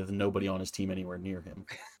with nobody on his team anywhere near him.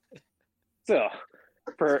 So,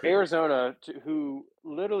 for Arizona, who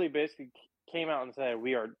literally basically came out and said,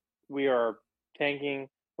 we are tanking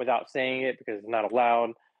without saying it because it's not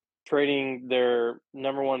allowed, trading their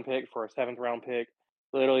number one pick for a 7th round pick,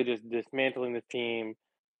 literally just dismantling the team.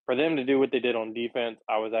 For them to do what they did on defense,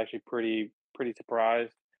 I was actually pretty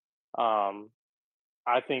surprised.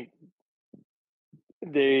 I think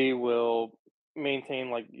they will maintain,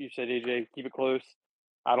 like you said, AJ, keep it close.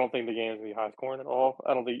 I don't think the game is going to be high scoring at all.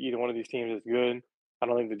 I don't think either one of these teams is good. I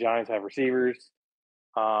don't think the Giants have receivers.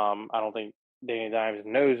 I don't think Danny Dimes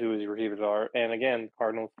knows who his receivers are. And again,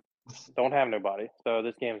 Cardinals don't have nobody. So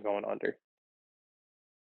this game's going under.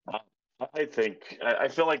 I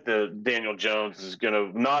feel like the Daniel Jones is going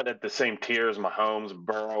to not at the same tier as Mahomes,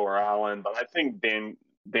 Burrow, or Allen, but I think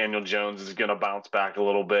Daniel Jones is going to bounce back a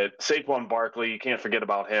little bit. Saquon Barkley, you can't forget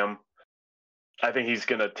about him. I think he's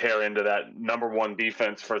going to tear into that number one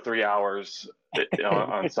defense for 3 hours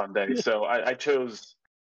on Sunday. So I chose,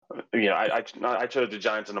 I chose the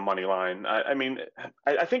Giants in the money line. I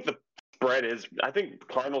think the spread is. I think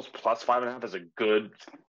Cardinals plus 5.5 is a good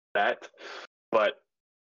bet, but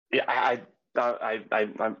yeah,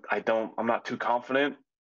 I'm not too confident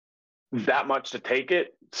that much to take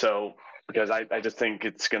it. So because I just think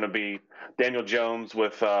it's going to be Daniel Jones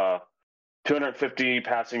with 250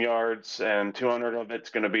 passing yards, and 200 of it's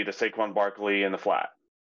going to be to Saquon Barkley in the flat.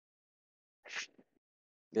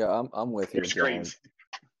 Yeah, I'm with you. Screens.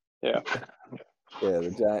 Yeah. Yeah,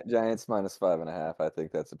 the Giants minus 5.5. I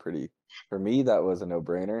think that's for me, that was a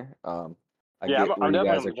no-brainer. I get where I'm you definitely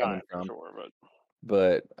guys on are the coming Giants for from, sure,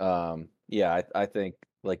 but yeah, I think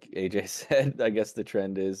like AJ said, I guess the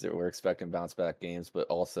trend is that we're expecting bounce back games, but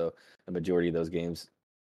also the majority of those games,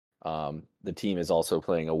 the team is also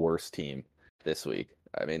playing a worse team this week.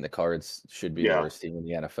 I mean, the Cards should be the worst team in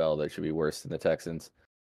the NFL. They should be worse than the Texans,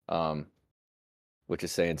 which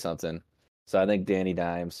is saying something. So I think Danny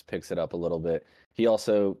Dimes picks it up a little bit. He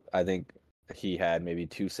also, I think he had maybe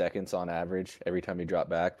 2 seconds on average every time he dropped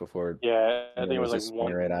back before. yeah, I think it was like just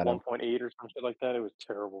swinging right at him. 1.8 or some shit like that. It was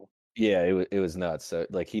terrible. Yeah, it was nuts. So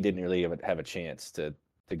like he didn't really have a chance to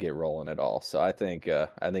get rolling at all. So I think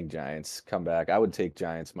Giants come back. I would take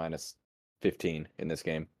Giants minus 15 in this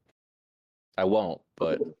game. I won't,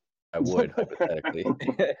 but I would hypothetically.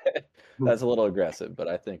 That's a little aggressive, but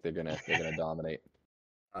I think they're gonna dominate.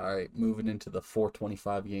 All right, moving into the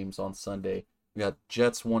 425 games on Sunday. We got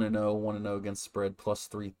Jets 1-0, 1-0 against spread plus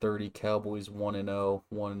 330. Cowboys 1-0,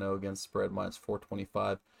 1-0 against spread minus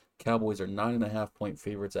 425. Cowboys are 9.5 point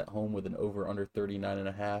favorites at home with an over under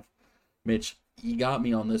 39.5. Mitch, you got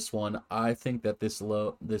me on this one. I think that this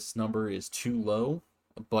number is too low,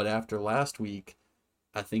 but after last week,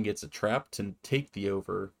 I think it's a trap to take the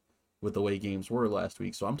over with the way games were last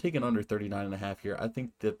week. So I'm taking under 39.5 here. I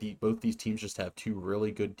think that both these teams just have two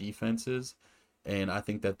really good defenses, and I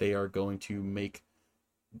think that they are going to make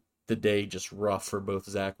the day just rough for both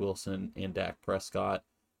Zach Wilson and Dak Prescott.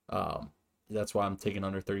 That's why I'm taking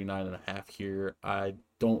under 39.5 here.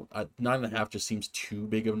 9.5 just seems too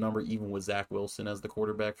big of a number, even with Zach Wilson as the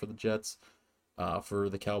quarterback for the Jets, for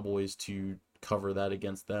the Cowboys to cover that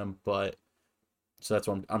against them. But so that's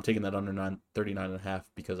why I'm taking that under 39.5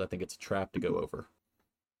 because I think it's a trap to go over.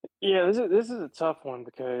 Yeah, this is a tough one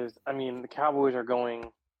because I mean the Cowboys are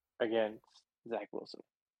going against Zach Wilson,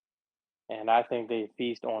 and I think they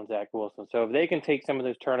feast on Zach Wilson. So if they can take some of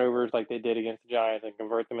those turnovers like they did against the Giants and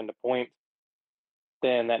convert them into points,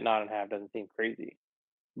 then that 9.5 doesn't seem crazy.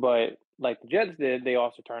 But like the Jets did, they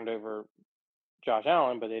also turned over Josh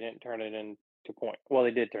Allen, but they didn't turn it into points. Well,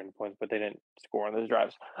 they did turn the points, but they didn't score on those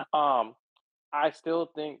drives. I still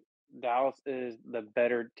think Dallas is the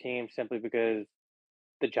better team simply because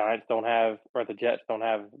the Jets don't have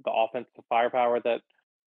the offensive firepower that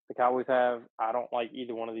the Cowboys have. I don't like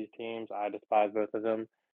either one of these teams. I despise both of them.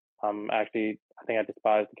 I think I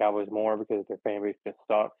despise the Cowboys more because their fan base just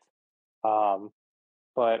sucks.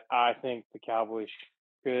 But I think the Cowboys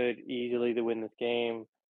could easily win this game.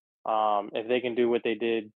 If they can do what they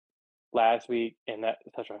did last week in that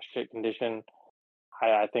such a shit condition,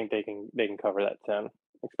 I think they can cover that 10,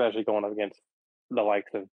 especially going up against the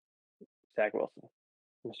likes of Zach Wilson,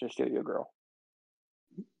 Mr. Steal Your Girl.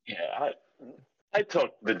 Yeah, I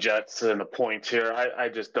took the Jets and the points here. I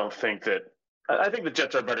just don't think that. I think the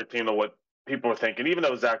Jets are a better team than what people are thinking, even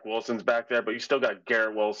though Zach Wilson's back there, but you still got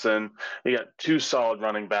Garrett Wilson. You got two solid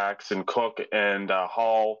running backs in Cook and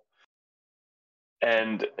Hall,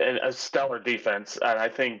 and a stellar defense. And I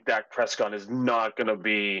think Dak Prescott is not going to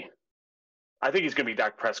be. I think he's going to be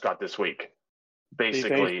Dak Prescott this week,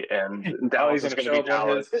 basically, and Dallas is going to be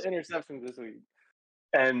Dallas. His interceptions this week,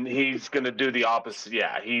 and he's going to do the opposite.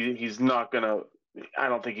 Yeah, he's not going to. I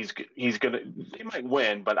don't think he's going to. He might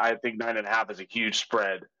win, but I think 9.5 is a huge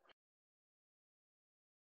spread.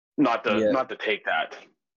 Not to take that.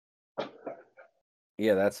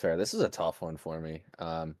 Yeah, that's fair. This is a tough one for me.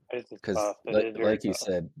 Because like you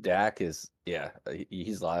said, Dak is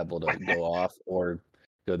he's liable to go off or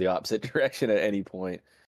go the opposite direction at any point.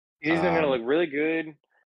 He's either going to look really good,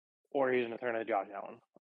 or he's going to turn into Josh Allen.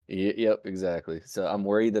 Yep, exactly. So I'm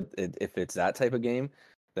worried that if it's that type of game,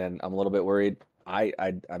 then I'm a little bit worried.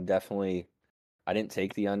 I'm definitely I didn't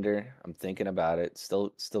take the under. I'm thinking about it.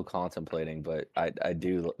 Still contemplating, but I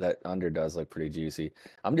do that under does look pretty juicy.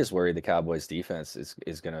 I'm just worried the Cowboys defense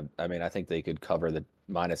is gonna. I mean, I think they could cover the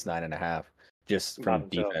 -9.5 just By from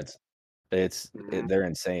themselves. defense. Mhm. They're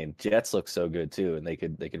insane. Jets look so good too, and they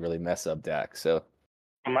could really mess up Dak. So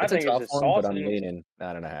My it's a thing is tough just one, but Sauce I'm didn't. leaning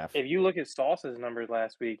 9.5. If you look at Sauce's numbers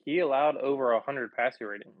last week, he allowed over 100 passer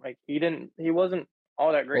rating. Like he wasn't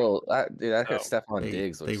all that great. Well, that So Stephon They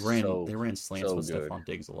Diggs they looks ran so they ran slants so with good. Stephon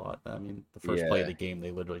Diggs a lot. I mean, the first play of Yeah, the game,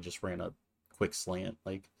 they literally just ran a quick slant.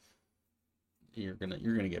 Like you're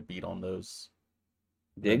gonna get beat on those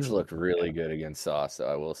Diggs eventually. looked really good against Sauce, though,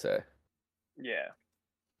 I will say. yeah,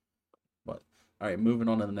 But all right, moving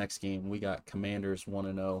on to the next game, we got Commanders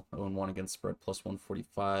 1-0, 0-1 against spread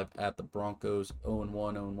 +145 at the Broncos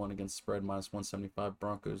 0-1, 0-1 against spread -175.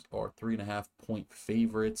 Broncos are 3.5-point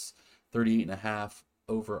favorites, 38.5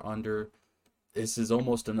 over under. This is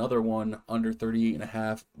almost another one under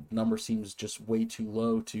 38.5. Number seems just way too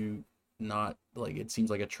low to not like it seems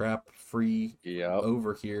like a trap free Yep.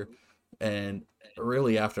 over here. And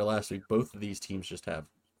really after last week, both of these teams just have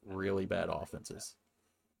really bad offenses.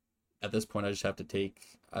 At this point, I just have to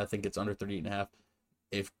take, I think it's under 38.5.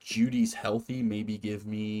 If Judy's healthy, maybe give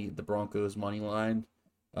me the Broncos money line.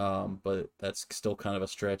 But that's still kind of a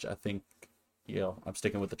stretch. I think, I'm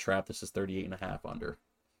sticking with the trap. This is 38.5 under.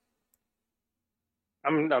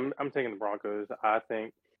 I'm taking the Broncos. I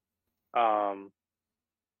think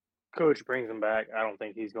coach brings him back. I don't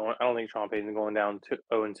think Sean Payton's going down to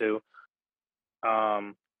 0-2.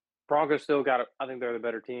 Broncos still got. I think they're the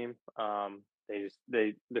better team.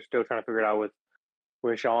 They're still trying to figure it out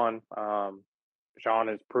with Sean. Sean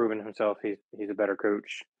has proven himself. He's a better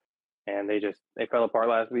coach, and they fell apart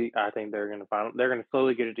last week. I think they're gonna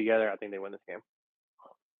slowly get it together. I think they win this game.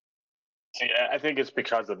 Yeah, I think it's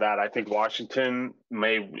because of that. I think Washington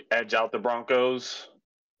may edge out the Broncos.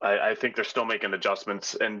 I think they're still making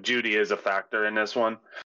adjustments, and Judy is a factor in this one.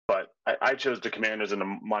 But I chose the Commanders in the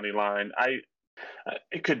money line.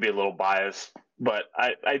 It could be a little biased, but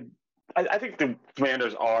I think the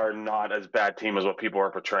Commanders are not as bad team as what people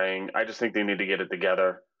are portraying. I just think they need to get it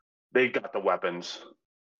together. They got the weapons,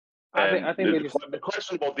 and I think they just. the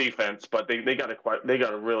questionable defense, but they got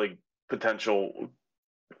a really potential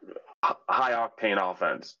high octane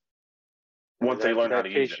offense once they learn how to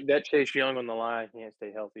use it. That Chase Young on the line can't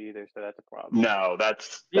stay healthy either, so that's a problem. No,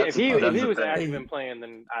 that's If he the was thing. active and playing,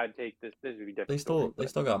 then I'd take this. This would be different. They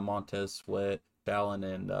still got Montez Sweat, Fallon,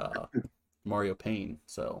 and Mario Payne.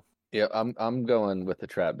 So Yeah, I'm going with the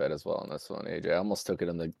trap bet as well on this one, AJ. I almost took it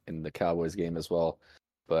in the Cowboys game as well,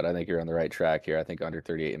 but I think you're on the right track here. I think under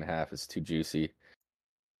 38.5 is too juicy.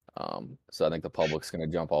 So I think the public's gonna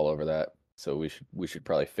jump all over that. So we should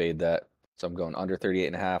probably fade that. So I'm going under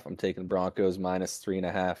 38.5. I'm taking Broncos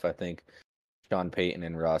 -3.5. I think Sean Payton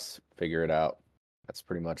and Russ figure it out. That's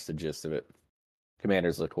pretty much the gist of it.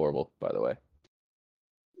 Commanders look horrible, by the way.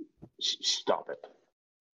 Stop it.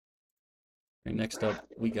 right, next up,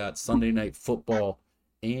 we got Sunday Night Football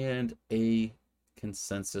and a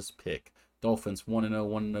consensus pick. Dolphins 1-0,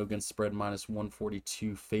 1-0 against spread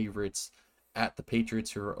 -142 favorites at the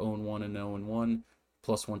Patriots, who are 0-1 and 0-1.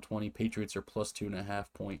 +120. Patriots are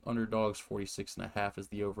 +2.5-point underdogs. 46.5 is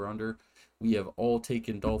the over/under. We have all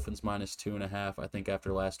taken Dolphins -2.5. I think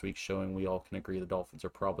after last week's showing, we all can agree the Dolphins are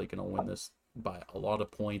probably going to win this by a lot of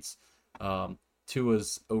points.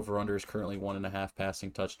 Tua's over/under is currently 1.5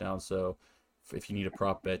 passing touchdowns. So if you need a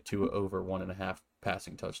prop bet, Tua over 1.5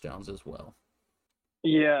 passing touchdowns as well.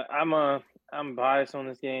 Yeah, I'm biased on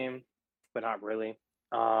this game, but not really.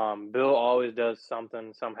 Bill always does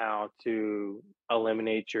something somehow to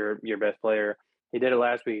eliminate your best player. He did it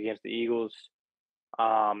last week against the Eagles.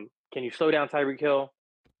 Can you slow down Tyreek Hill?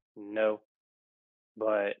 No,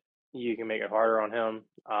 but you can make it harder on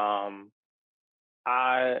him.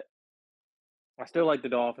 I still like the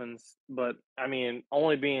Dolphins, but I mean,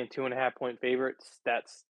 only being 2.5-point favorites,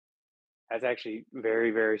 that's actually very,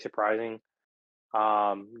 very surprising.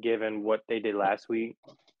 Given what they did last week.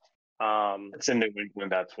 It's in New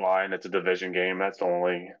England, that's why, and it's a division game. That's the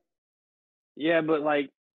only. Yeah, but like,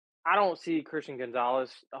 I don't see Christian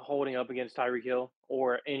Gonzalez holding up against Tyreek Hill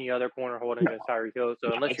or any other corner holding against Tyreek Hill.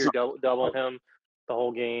 So unless you're doubling him the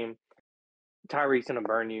whole game, Tyreek's gonna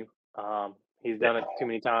burn you. He's done it too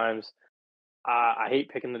many times. I hate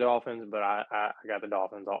picking the Dolphins, but I got the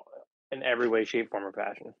Dolphins all in every way, shape, form, or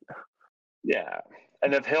fashion. Yeah,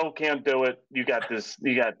 and if Hill can't do it, you got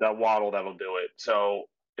the Waddle that'll do it. So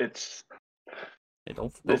it's. Hey, don't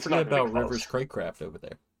It's forget not gonna be about Rivers close. Craycraft over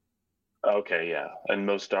there. Okay, yeah, and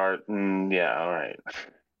Mo start. Yeah, all right.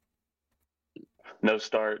 No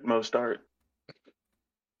start, Mo start.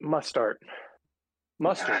 Must start.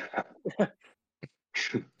 Mustard.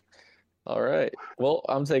 All right. Well,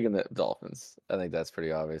 I'm taking the Dolphins. I think that's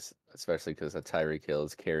pretty obvious, especially because Tyreek Hill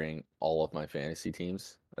is carrying all of my fantasy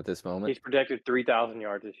teams at this moment. He's projected 3,000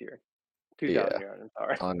 yards this year. 2,000 yards. I'm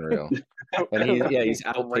sorry. Unreal. And he's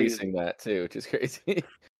outpacing that too, which is crazy.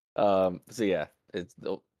 So yeah, it's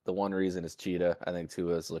the one reason is Cheetah. I think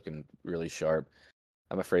Tua is looking really sharp.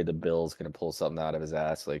 I'm afraid the Bill's gonna pull something out of his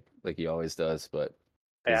ass like he always does, but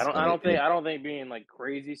I don't think being like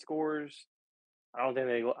crazy scores. I don't think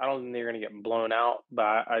they're gonna get blown out,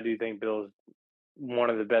 but I do think Bill's one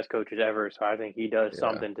of the best coaches ever. So I think he does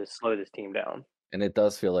something to slow this team down. And it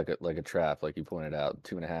does feel like a trap, like you pointed out.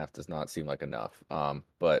 2.5 does not seem like enough.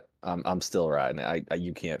 But I'm still riding.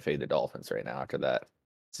 You can't fade the Dolphins right now after that.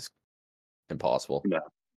 It's just impossible. No.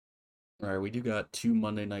 All right, we do got 2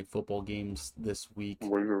 Monday Night Football games this week.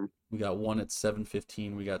 We got one at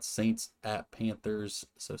 7:15. We got Saints at Panthers.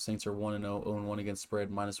 So Saints are 1-0, 0-1 against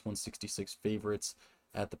spread, -166 favorites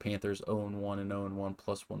at the Panthers, 0-1 and 0-1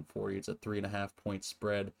 +140. It's a 3.5-point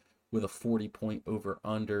spread with a 40-point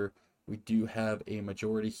over/under. We do have a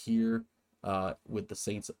majority here with the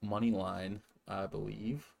Saints money line, I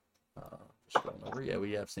believe. Just going over. Yeah,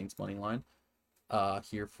 we have Saints money line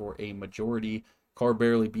here for a majority. Carr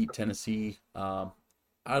barely beat Tennessee. I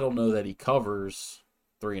don't know that he covers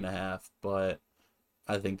 3.5, but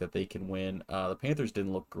I think that they can win. The Panthers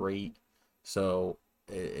didn't look great, so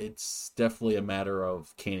it's definitely a matter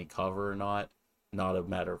of can he cover or not a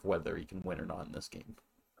matter of whether he can win or not in this game.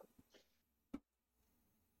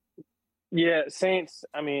 Yeah, Saints.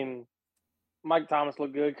 I mean, Mike Thomas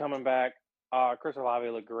looked good coming back. Chris Olave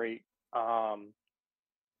looked great. Cam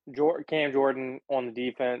Jordan on the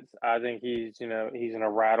defense. I think he's in a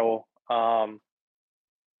rattle. What's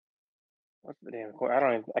the damn? I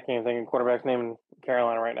can't even think of quarterback's name in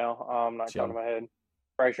Carolina right now. I'm not talking my head.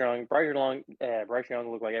 Bryce Young. Bryce Young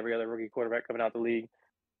looked like every other rookie quarterback coming out the league.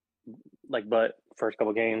 But first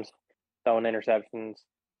couple games, throwing interceptions.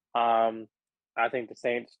 I think the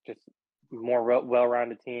Saints just more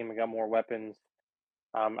well-rounded team and got more weapons.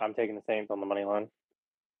 I'm taking the Saints on the money line.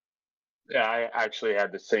 Yeah, I actually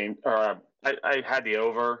had the same. I had the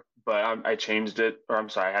over, but I changed it. Or I'm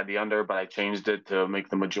sorry, I had the under, but I changed it to make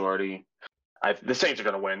the majority. The Saints are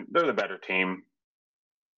going to win. They're the better team.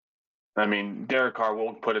 I mean, Derek Carr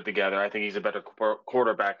will put it together. I think he's a better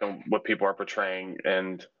quarterback than what people are portraying,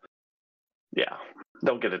 and yeah,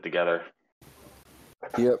 they'll get it together.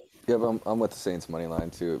 Yep. I'm with the Saints money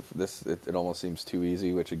line too. It almost seems too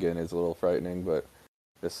easy, which again is a little frightening, but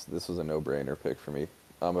this was a no-brainer pick for me.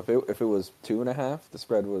 If it was 2.5, the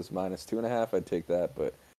spread was -2.5, I'd take that,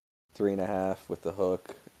 but 3.5 with the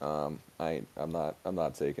hook, I'm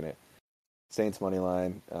not taking it. Saints money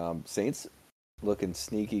line. Saints looking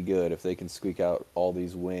sneaky good if they can squeak out all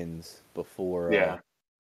these wins before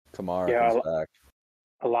Kamara comes back.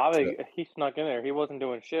 Olave, he snuck in there. He wasn't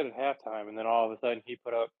doing shit at halftime, and then all of a sudden he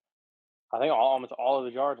put up, I think, almost all of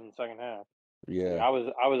the yards in the second half. Yeah, I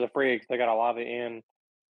was afraid because they got Olave in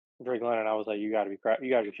Drake London. I was like, you got to be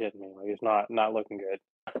shitting me. Like, it's not looking good.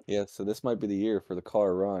 Yeah, so this might be the year for the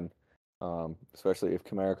Carr run, especially if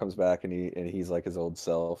Kamara comes back and he's like his old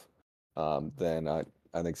self. Then I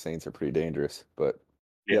think Saints are pretty dangerous. But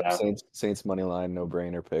Saints money line, no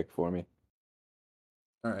brainer pick for me.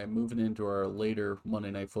 All right, moving into our later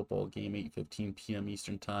Monday Night Football game, 8:15 p.m.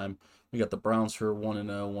 Eastern Time. We got the Browns for 1-0,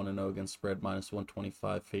 1-0 against spread,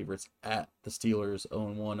 -125 favorites at the Steelers,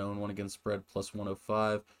 0-1, 0-1 against spread,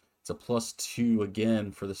 +105. It's a +2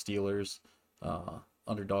 again for the Steelers.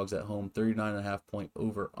 Underdogs at home, 39.5-point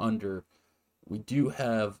over/under. We do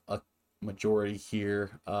have a majority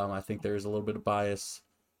here. I think there's a little bit of bias.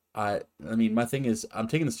 I mean, my thing is, I'm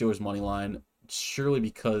taking the Steelers money line surely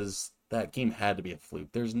because that game had to be a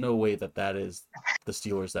fluke. There's no way that is the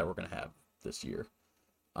Steelers that we're going to have this year.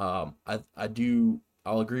 I'll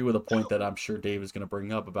agree with a point that I'm sure Dave is going to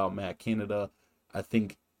bring up about Matt Canada. I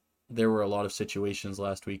think there were a lot of situations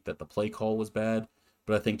last week that the play call was bad,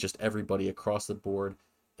 but I think just everybody across the board,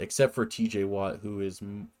 except for TJ Watt, who is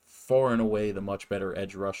far and away the much better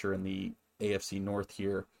edge rusher in the AFC North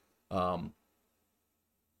here. I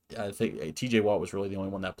think TJ Watt was really the only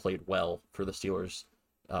one that played well for the Steelers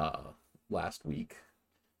last week,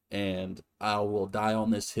 and I will die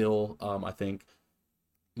on this hill. I think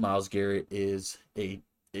Myles Garrett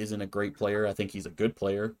isn't a great player. I think he's a good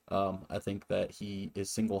player. I think that he is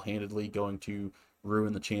single-handedly going to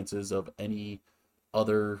ruin the chances of any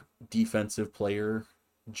other defensive player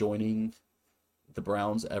joining the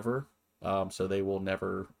Browns ever. So they will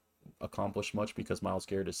never accomplish much because Myles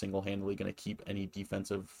Garrett is single-handedly going to keep any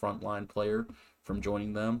defensive frontline player from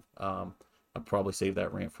joining them. I'll probably save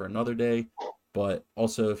that rant for another day. But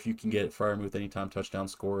also, if you can get Freiermuth anytime touchdown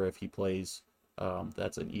scorer, if he plays,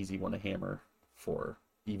 that's an easy one to hammer for.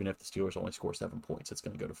 Even if the Steelers only score 7 points, it's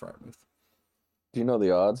going to go to Freiermuth. Do you know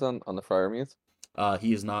the odds on the Freiermuth?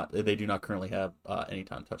 He is not. They do not currently have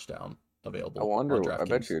anytime touchdown available. I wonder. On I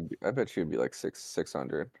bet DraftKings. you. I bet you it'd be like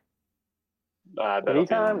 600.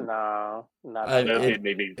 Anytime? No, not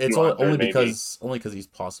Maybe It's 200, only maybe. because he's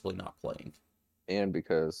possibly not playing. And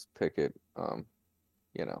because Pickett,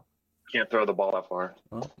 you know, Can't throw the ball that far.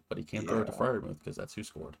 Well, but he can't throw it to Freiermuth because that's who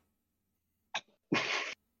scored.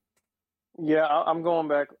 Yeah, I'm going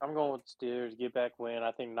back. I'm going with the Steelers. Get back win.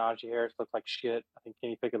 I think Najee Harris looked like shit. I think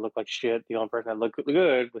Kenny Pickett looked like shit. The only person that looked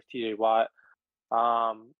good was T.J. Watt.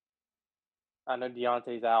 I know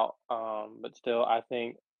Deontay's out, but still, I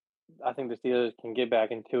think the Steelers can get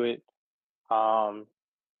back into it. And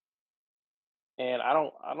I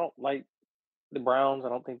don't like the Browns. I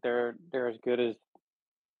don't think they're as good as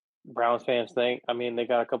Browns fans think. I mean, they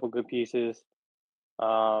got a couple good pieces.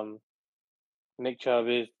 Nick Chubb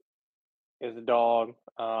is a dog.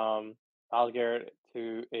 Myles Garrett,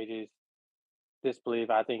 to AJ's disbelief,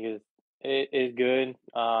 I think is good.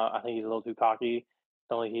 I think he's a little too cocky.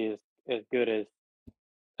 Don't think he is as good as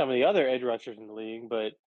some of the other edge rushers in the league,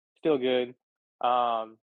 but still good. But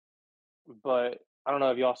I don't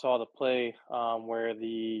know if y'all saw the play where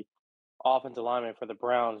the offensive lineman for the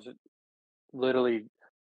Browns literally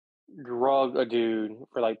drug a dude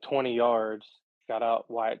for like 20 yards. Shout out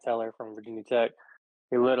Wyatt Teller from Virginia Tech.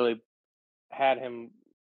 He literally had him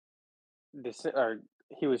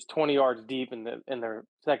he was 20 yards deep in their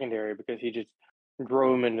secondary because he just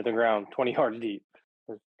drove him into the ground 20 yards deep.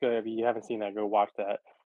 It was good. If you haven't seen that, go watch that.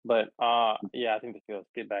 But yeah, I think the Steelers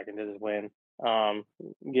get back into this win.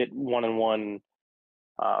 Get 1-1.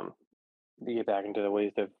 To get back into the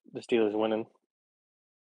ways of the Steelers winning.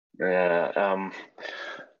 Yeah.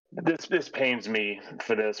 This pains me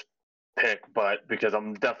for this pick, but because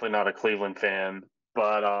I'm definitely not a Cleveland fan.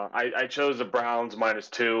 But I chose the Browns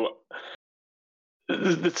 -2.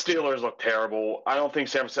 The Steelers look terrible. I think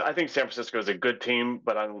San Francisco is a good team,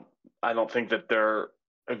 but I don't think that they're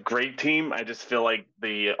a great team. I just feel like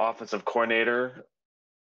the offensive coordinator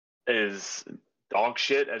is dog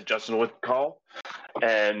shit, as Justin would call,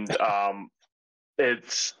 and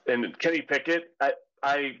Kenny Pickett.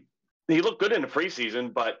 He looked good in the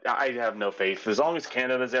preseason, but I have no faith. As long as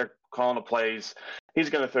Canada's there calling the plays, he's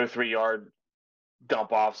going to throw 3-yard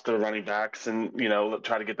dump offs to the running backs and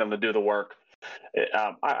try to get them to do the work.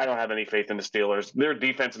 I don't have any faith in the Steelers. Their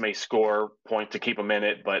defense may score points to keep them in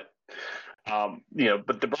it, but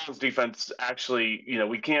but the Browns defense actually,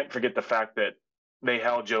 we can't forget the fact that they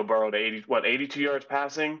held Joe Burrow to 82 yards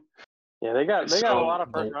passing. Yeah, they got a lot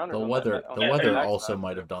of first rounders. The weather also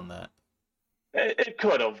might have done that. It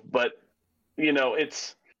could have, but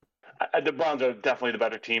it's the Browns are definitely the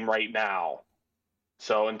better team right now.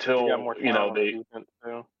 So until they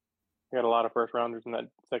got a lot of first rounders in that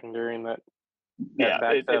secondary and that.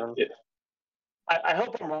 I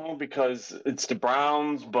hope I'm wrong because it's the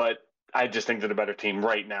Browns, but I just think they're the better team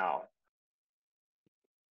right now.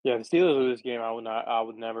 Yeah, the Steelers lose this game. I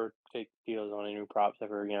would never take Steelers on any new props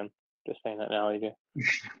ever again. Just saying that now, AJ.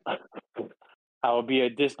 I will be a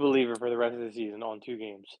disbeliever for the rest of the season on 2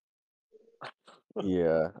 games.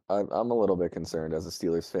 Yeah, I'm a little bit concerned as a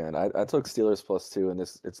Steelers fan. I took Steelers +2, and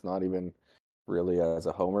it's not even really as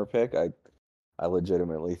a homer pick. I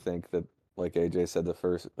legitimately think that, like AJ said, the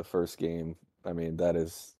first game, I mean,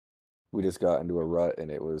 we just got into a rut, and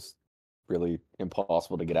it was really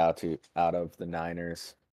impossible to get out of. The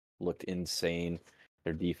Niners looked insane.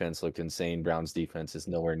 Their defense looked insane. Browns defense is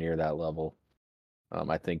nowhere near that level.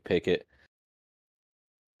 I think Pickett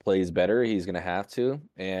plays better. He's going to have to.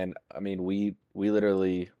 And I mean, we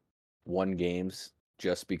literally won games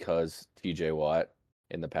just because TJ Watt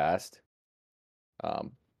in the past,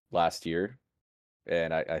 last year.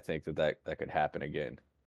 And I think that could happen again.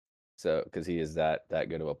 So, because he is that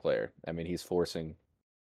good of a player. I mean, he's forcing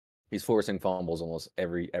fumbles almost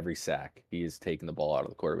every sack. He is taking the ball out of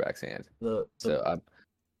the quarterback's hand. The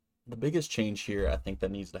biggest change here, I think, that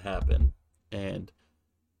needs to happen, and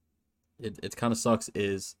it kind of sucks,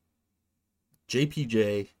 is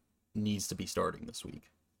JPJ needs to be starting this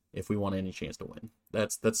week if we want any chance to win.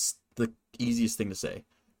 That's the easiest thing to say.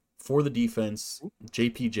 For the defense,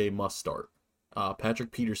 JPJ must start.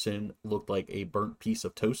 Patrick Peterson looked like a burnt piece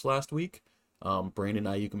of toast last week. Brandon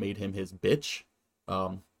Ayuk made him his bitch.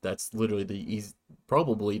 That's literally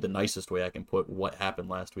probably the nicest way I can put what happened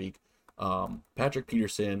last week. Patrick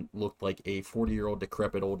Peterson looked like a 40-year-old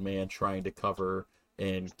decrepit old man trying to cover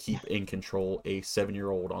and keep in control a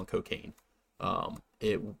 7-year-old on cocaine.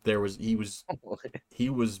 He was That's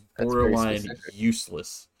very borderline specific.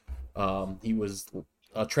 useless.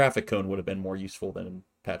 A traffic cone would have been more useful than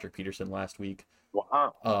Patrick Peterson last week.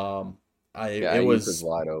 Wow. Yeah, It Ayuk was was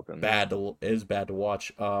wide open. bad to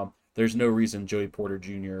watch. There's no reason Joey Porter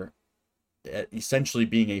Jr. Essentially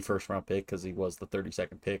being a first round pick, because he was the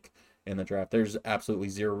 32nd pick in the draft. There's absolutely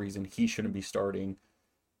zero reason he shouldn't be starting.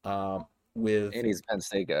 With And he's a Penn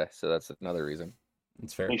State guy, so that's another reason.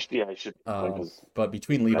 It's fair. He should. But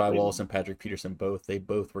between Levi Wallace and Patrick Peterson, they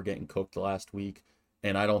both were getting cooked last week,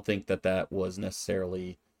 and I don't think that was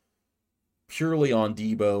necessarily purely on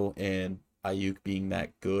Debo and Ayuk being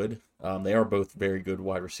that good. They are both very good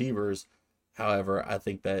wide receivers. However, I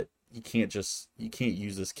think that you can't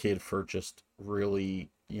use this kid for just really,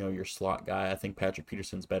 your slot guy. I think Patrick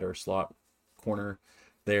Peterson's better slot corner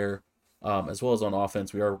there. As well as on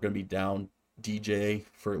offense, we are going to be down DJ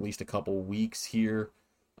for at least a couple weeks here.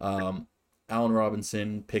 Allen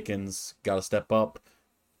Robinson, Pickens got to step up.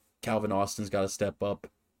 Calvin Austin's got to step up.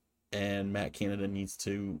 And Matt Canada needs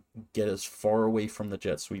to get as far away from the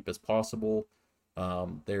jet sweep as possible.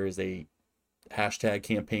 There is a hashtag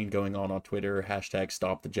campaign going on Twitter, hashtag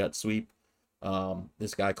stop the jet sweep.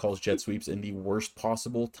 This guy calls jet sweeps in the worst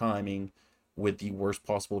possible timing with the worst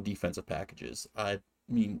possible defensive packages. I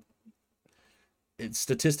mean, it's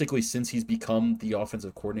statistically, since he's become the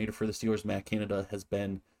offensive coordinator for the Steelers, Matt Canada has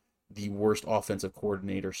been the worst offensive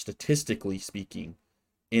coordinator, statistically speaking,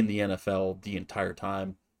 in the NFL the entire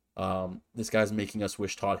time. This guy's making us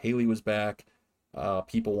wish Todd Haley was back.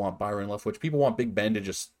 People want Byron Leftwich. People want Big Ben to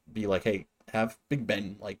just be like, hey, have Big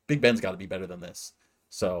Ben. Like, Big Ben's got to be better than this.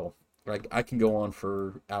 So, I can go on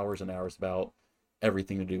for hours and hours about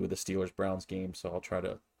everything to do with the Steelers-Browns game, so I'll try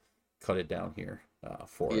to cut it down here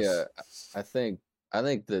for us. Yeah, I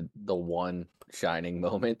think the one shining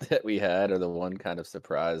moment that we had, or the one kind of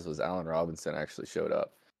surprise, was Allen Robinson actually showed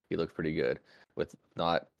up. He looked pretty good with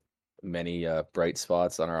not many bright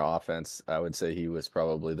spots on our offense. I would say he was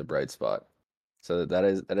probably the bright spot. So that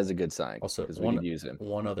is a good sign, Also, because we could use him.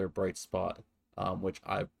 One other bright spot, which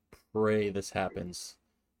I pray this happens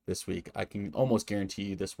this week. I can almost guarantee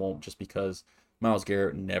you this won't, just because Myles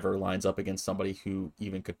Garrett never lines up against somebody who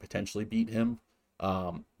even could potentially beat him.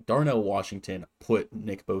 Darnell Washington put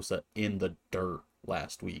Nick Bosa in the dirt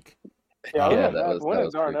last week. Yeah, that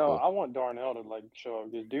was Darnell. cool. I want Darnell to show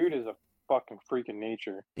up. This dude is a fucking freak of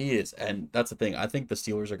nature. He is, and that's the thing. I think the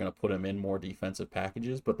Steelers are going to put him in more defensive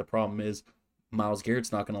packages, but the problem is Myles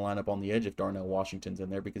Garrett's not going to line up on the edge if Darnell Washington's in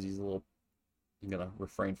there, because he's a little. I'm going to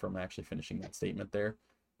refrain from actually finishing that statement there.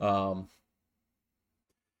 Myles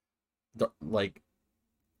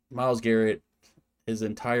Garrett, his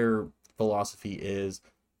entire philosophy is,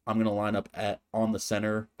 I'm going to line up on the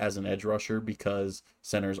center as an edge rusher, because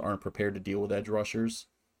centers aren't prepared to deal with edge rushers,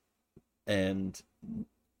 and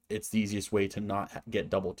it's the easiest way to not get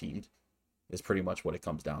double teamed, is pretty much what it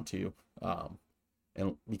comes down to.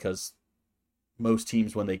 And because most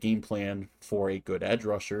teams, when they game plan for a good edge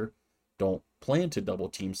rusher, don't plan to double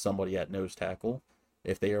team somebody at nose tackle.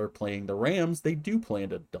 If they are playing the Rams, they do plan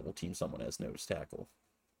to double team someone as nose tackle.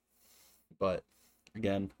 But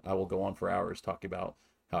again, I will go on for hours talking about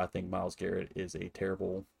how I think Myles Garrett is a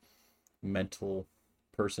terrible mental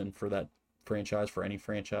person for that franchise, for any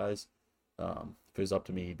franchise. If it was up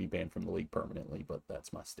to me, he'd be banned from the league permanently, but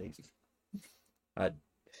that's my statement.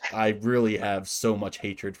 I really have so much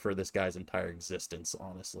hatred for this guy's entire existence,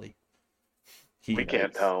 honestly. We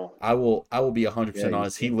can't tell. I will be 100%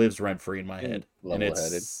 honest. He lives rent free in my head, and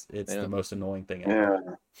it's the most annoying thing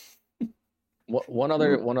ever. Yeah. One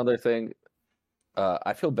other thing,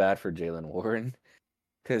 I feel bad for Jaylen Warren,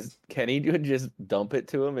 because Kenny would just dump it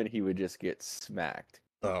to him and he would just get smacked.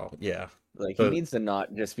 Oh yeah, he needs to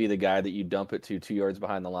not just be the guy that you dump it to 2 yards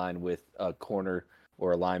behind the line with a corner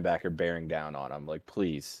or a linebacker bearing down on him.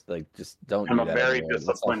 Please, just don't do that. And a very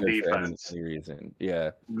disciplined defense. Reason.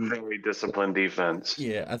 Yeah. Very disciplined defense.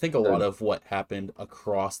 Yeah, I think a lot of what happened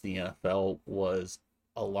across the NFL was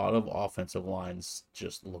a lot of offensive lines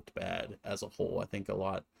just looked bad as a whole. I think a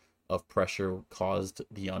lot of pressure caused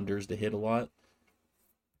the unders to hit a lot.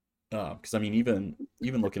 Because even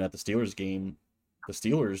looking at the Steelers game, the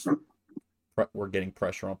Steelers were getting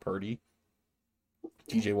pressure on Purdy.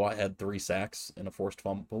 TJ Watt had 3 sacks and 2 forced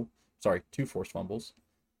fumbles. So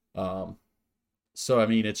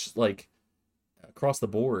it's across the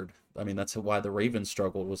board. That's why the Ravens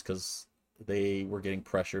struggled, was because they were getting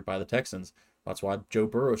pressured by the Texans. That's why Joe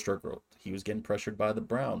Burrow struggled. He was getting pressured by the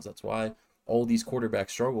Browns. That's why all these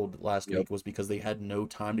quarterbacks struggled last week, was because they had no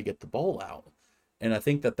time to get the ball out. And I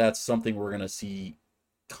think that that's something we're going to see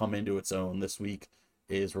come into its own this week,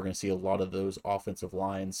 is we're going to see a lot of those offensive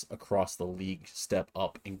lines across the league step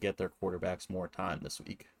up and get their quarterbacks more time this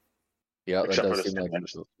week. Yeah, that Except for does the seem like.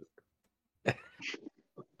 Steelers.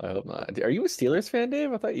 I hope not. Are you a Steelers fan,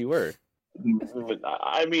 Dave? I thought you were.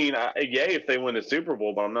 I mean, yay if they win the Super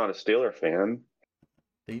Bowl, but I'm not a Steeler fan.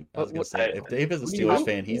 I What- was going to what- say, if Dave is a who do you Steelers root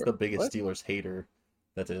fan, he's for? the biggest What? Steelers hater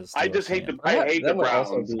that is. I just hate fan. I hate the That would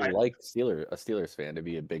also Browns. be like a Steelers fan to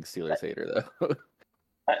be a big Steelers hater, though.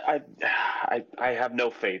 I have no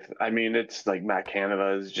faith. I mean, it's like Matt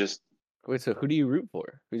Canada is just. Wait, so who do you root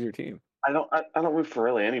for? Who's your team? I don't root for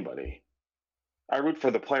really anybody. I root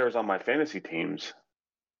for the players on my fantasy teams.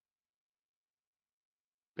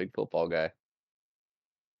 Big football guy.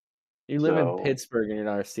 You live in So- Pittsburgh and you're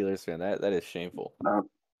not a Steelers fan. That is shameful.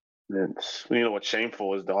 You know what's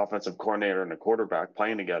shameful is the offensive coordinator and the quarterback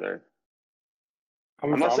playing together.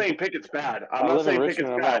 I'm I'm not from- saying Pickett's bad. I I'm not live in saying Richmond,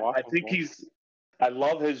 Pickett's I'm not bad. a I Washington think fan. I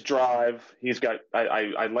love his drive. He's got.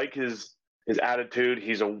 I like his attitude.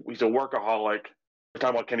 He's a workaholic. We're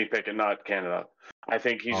talking about Kenny Pickett, not Canada. I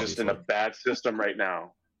think he's just in a Obviously. bad system right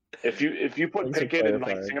now. If you put Thanks for Pickett in like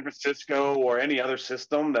clarifying. San Francisco or any other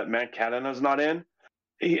system that Matt Canada's not in,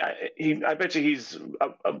 I bet you he's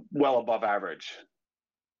well above average.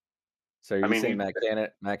 So are you I mean, saying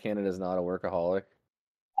Matt Canada is not a workaholic?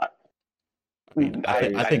 I mean,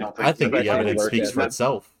 I think don't the so. evidence Work speaks ethic. for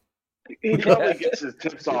itself. He probably gets his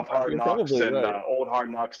tips off Hard You're Knocks probably and right. old Hard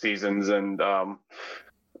Knocks seasons, and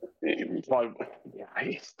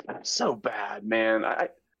he's so bad, man.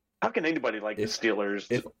 How can anybody like the Steelers?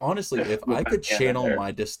 If honestly, if With I could Matt Canada channel there.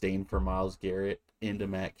 my disdain for Myles Garrett into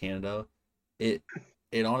Matt Canada, it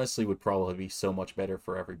honestly would probably be so much better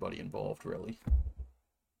for everybody involved, really.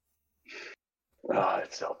 Oh,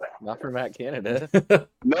 it's so bad. Not for Matt Canada.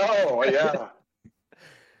 No, yeah.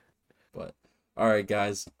 But all right,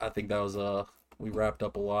 guys, I think that was we wrapped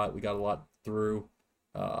up a lot. We got a lot through,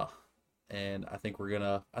 and I think we're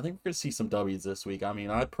gonna see some W's this week. I mean,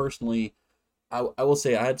 I personally, I will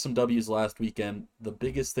say I had some W's last weekend. The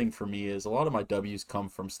biggest thing for me is a lot of my W's come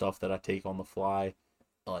from stuff that I take on the fly.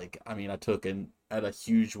 Like, I mean, I had a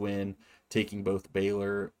huge win taking both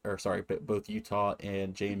both Utah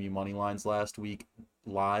and JMU money lines last week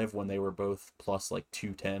live when they were both plus like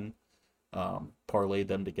 210. Parlayed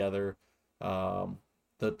them together.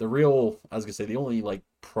 The real, I was gonna say, the only like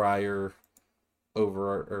prior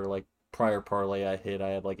parlay I hit, I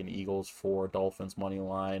had like an Eagles for Dolphins money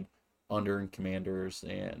line, under and Commanders,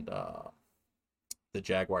 and the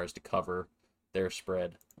Jaguars to cover their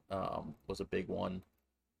spread was a big one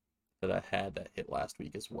that I had that hit last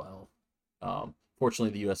week as well. Fortunately,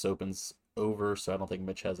 the U.S. Open's over, so I don't think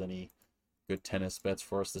Mitch has any good tennis bets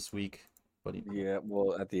for us this week. But Yeah,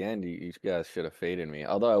 well, at the end, you guys should have faded me.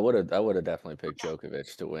 Although I would have definitely picked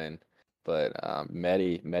Djokovic to win, but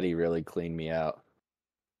Medi really cleaned me out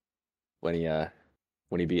when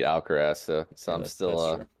he beat Alcaraz. So Yeah, I'm that's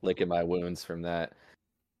still true. licking my wounds from that.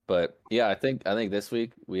 But yeah, I think this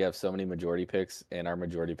week we have so many majority picks, and our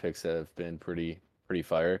majority picks have been pretty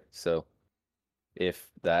fire. So if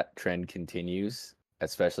that trend continues,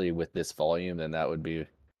 especially with this volume, then that would be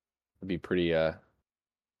pretty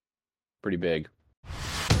big.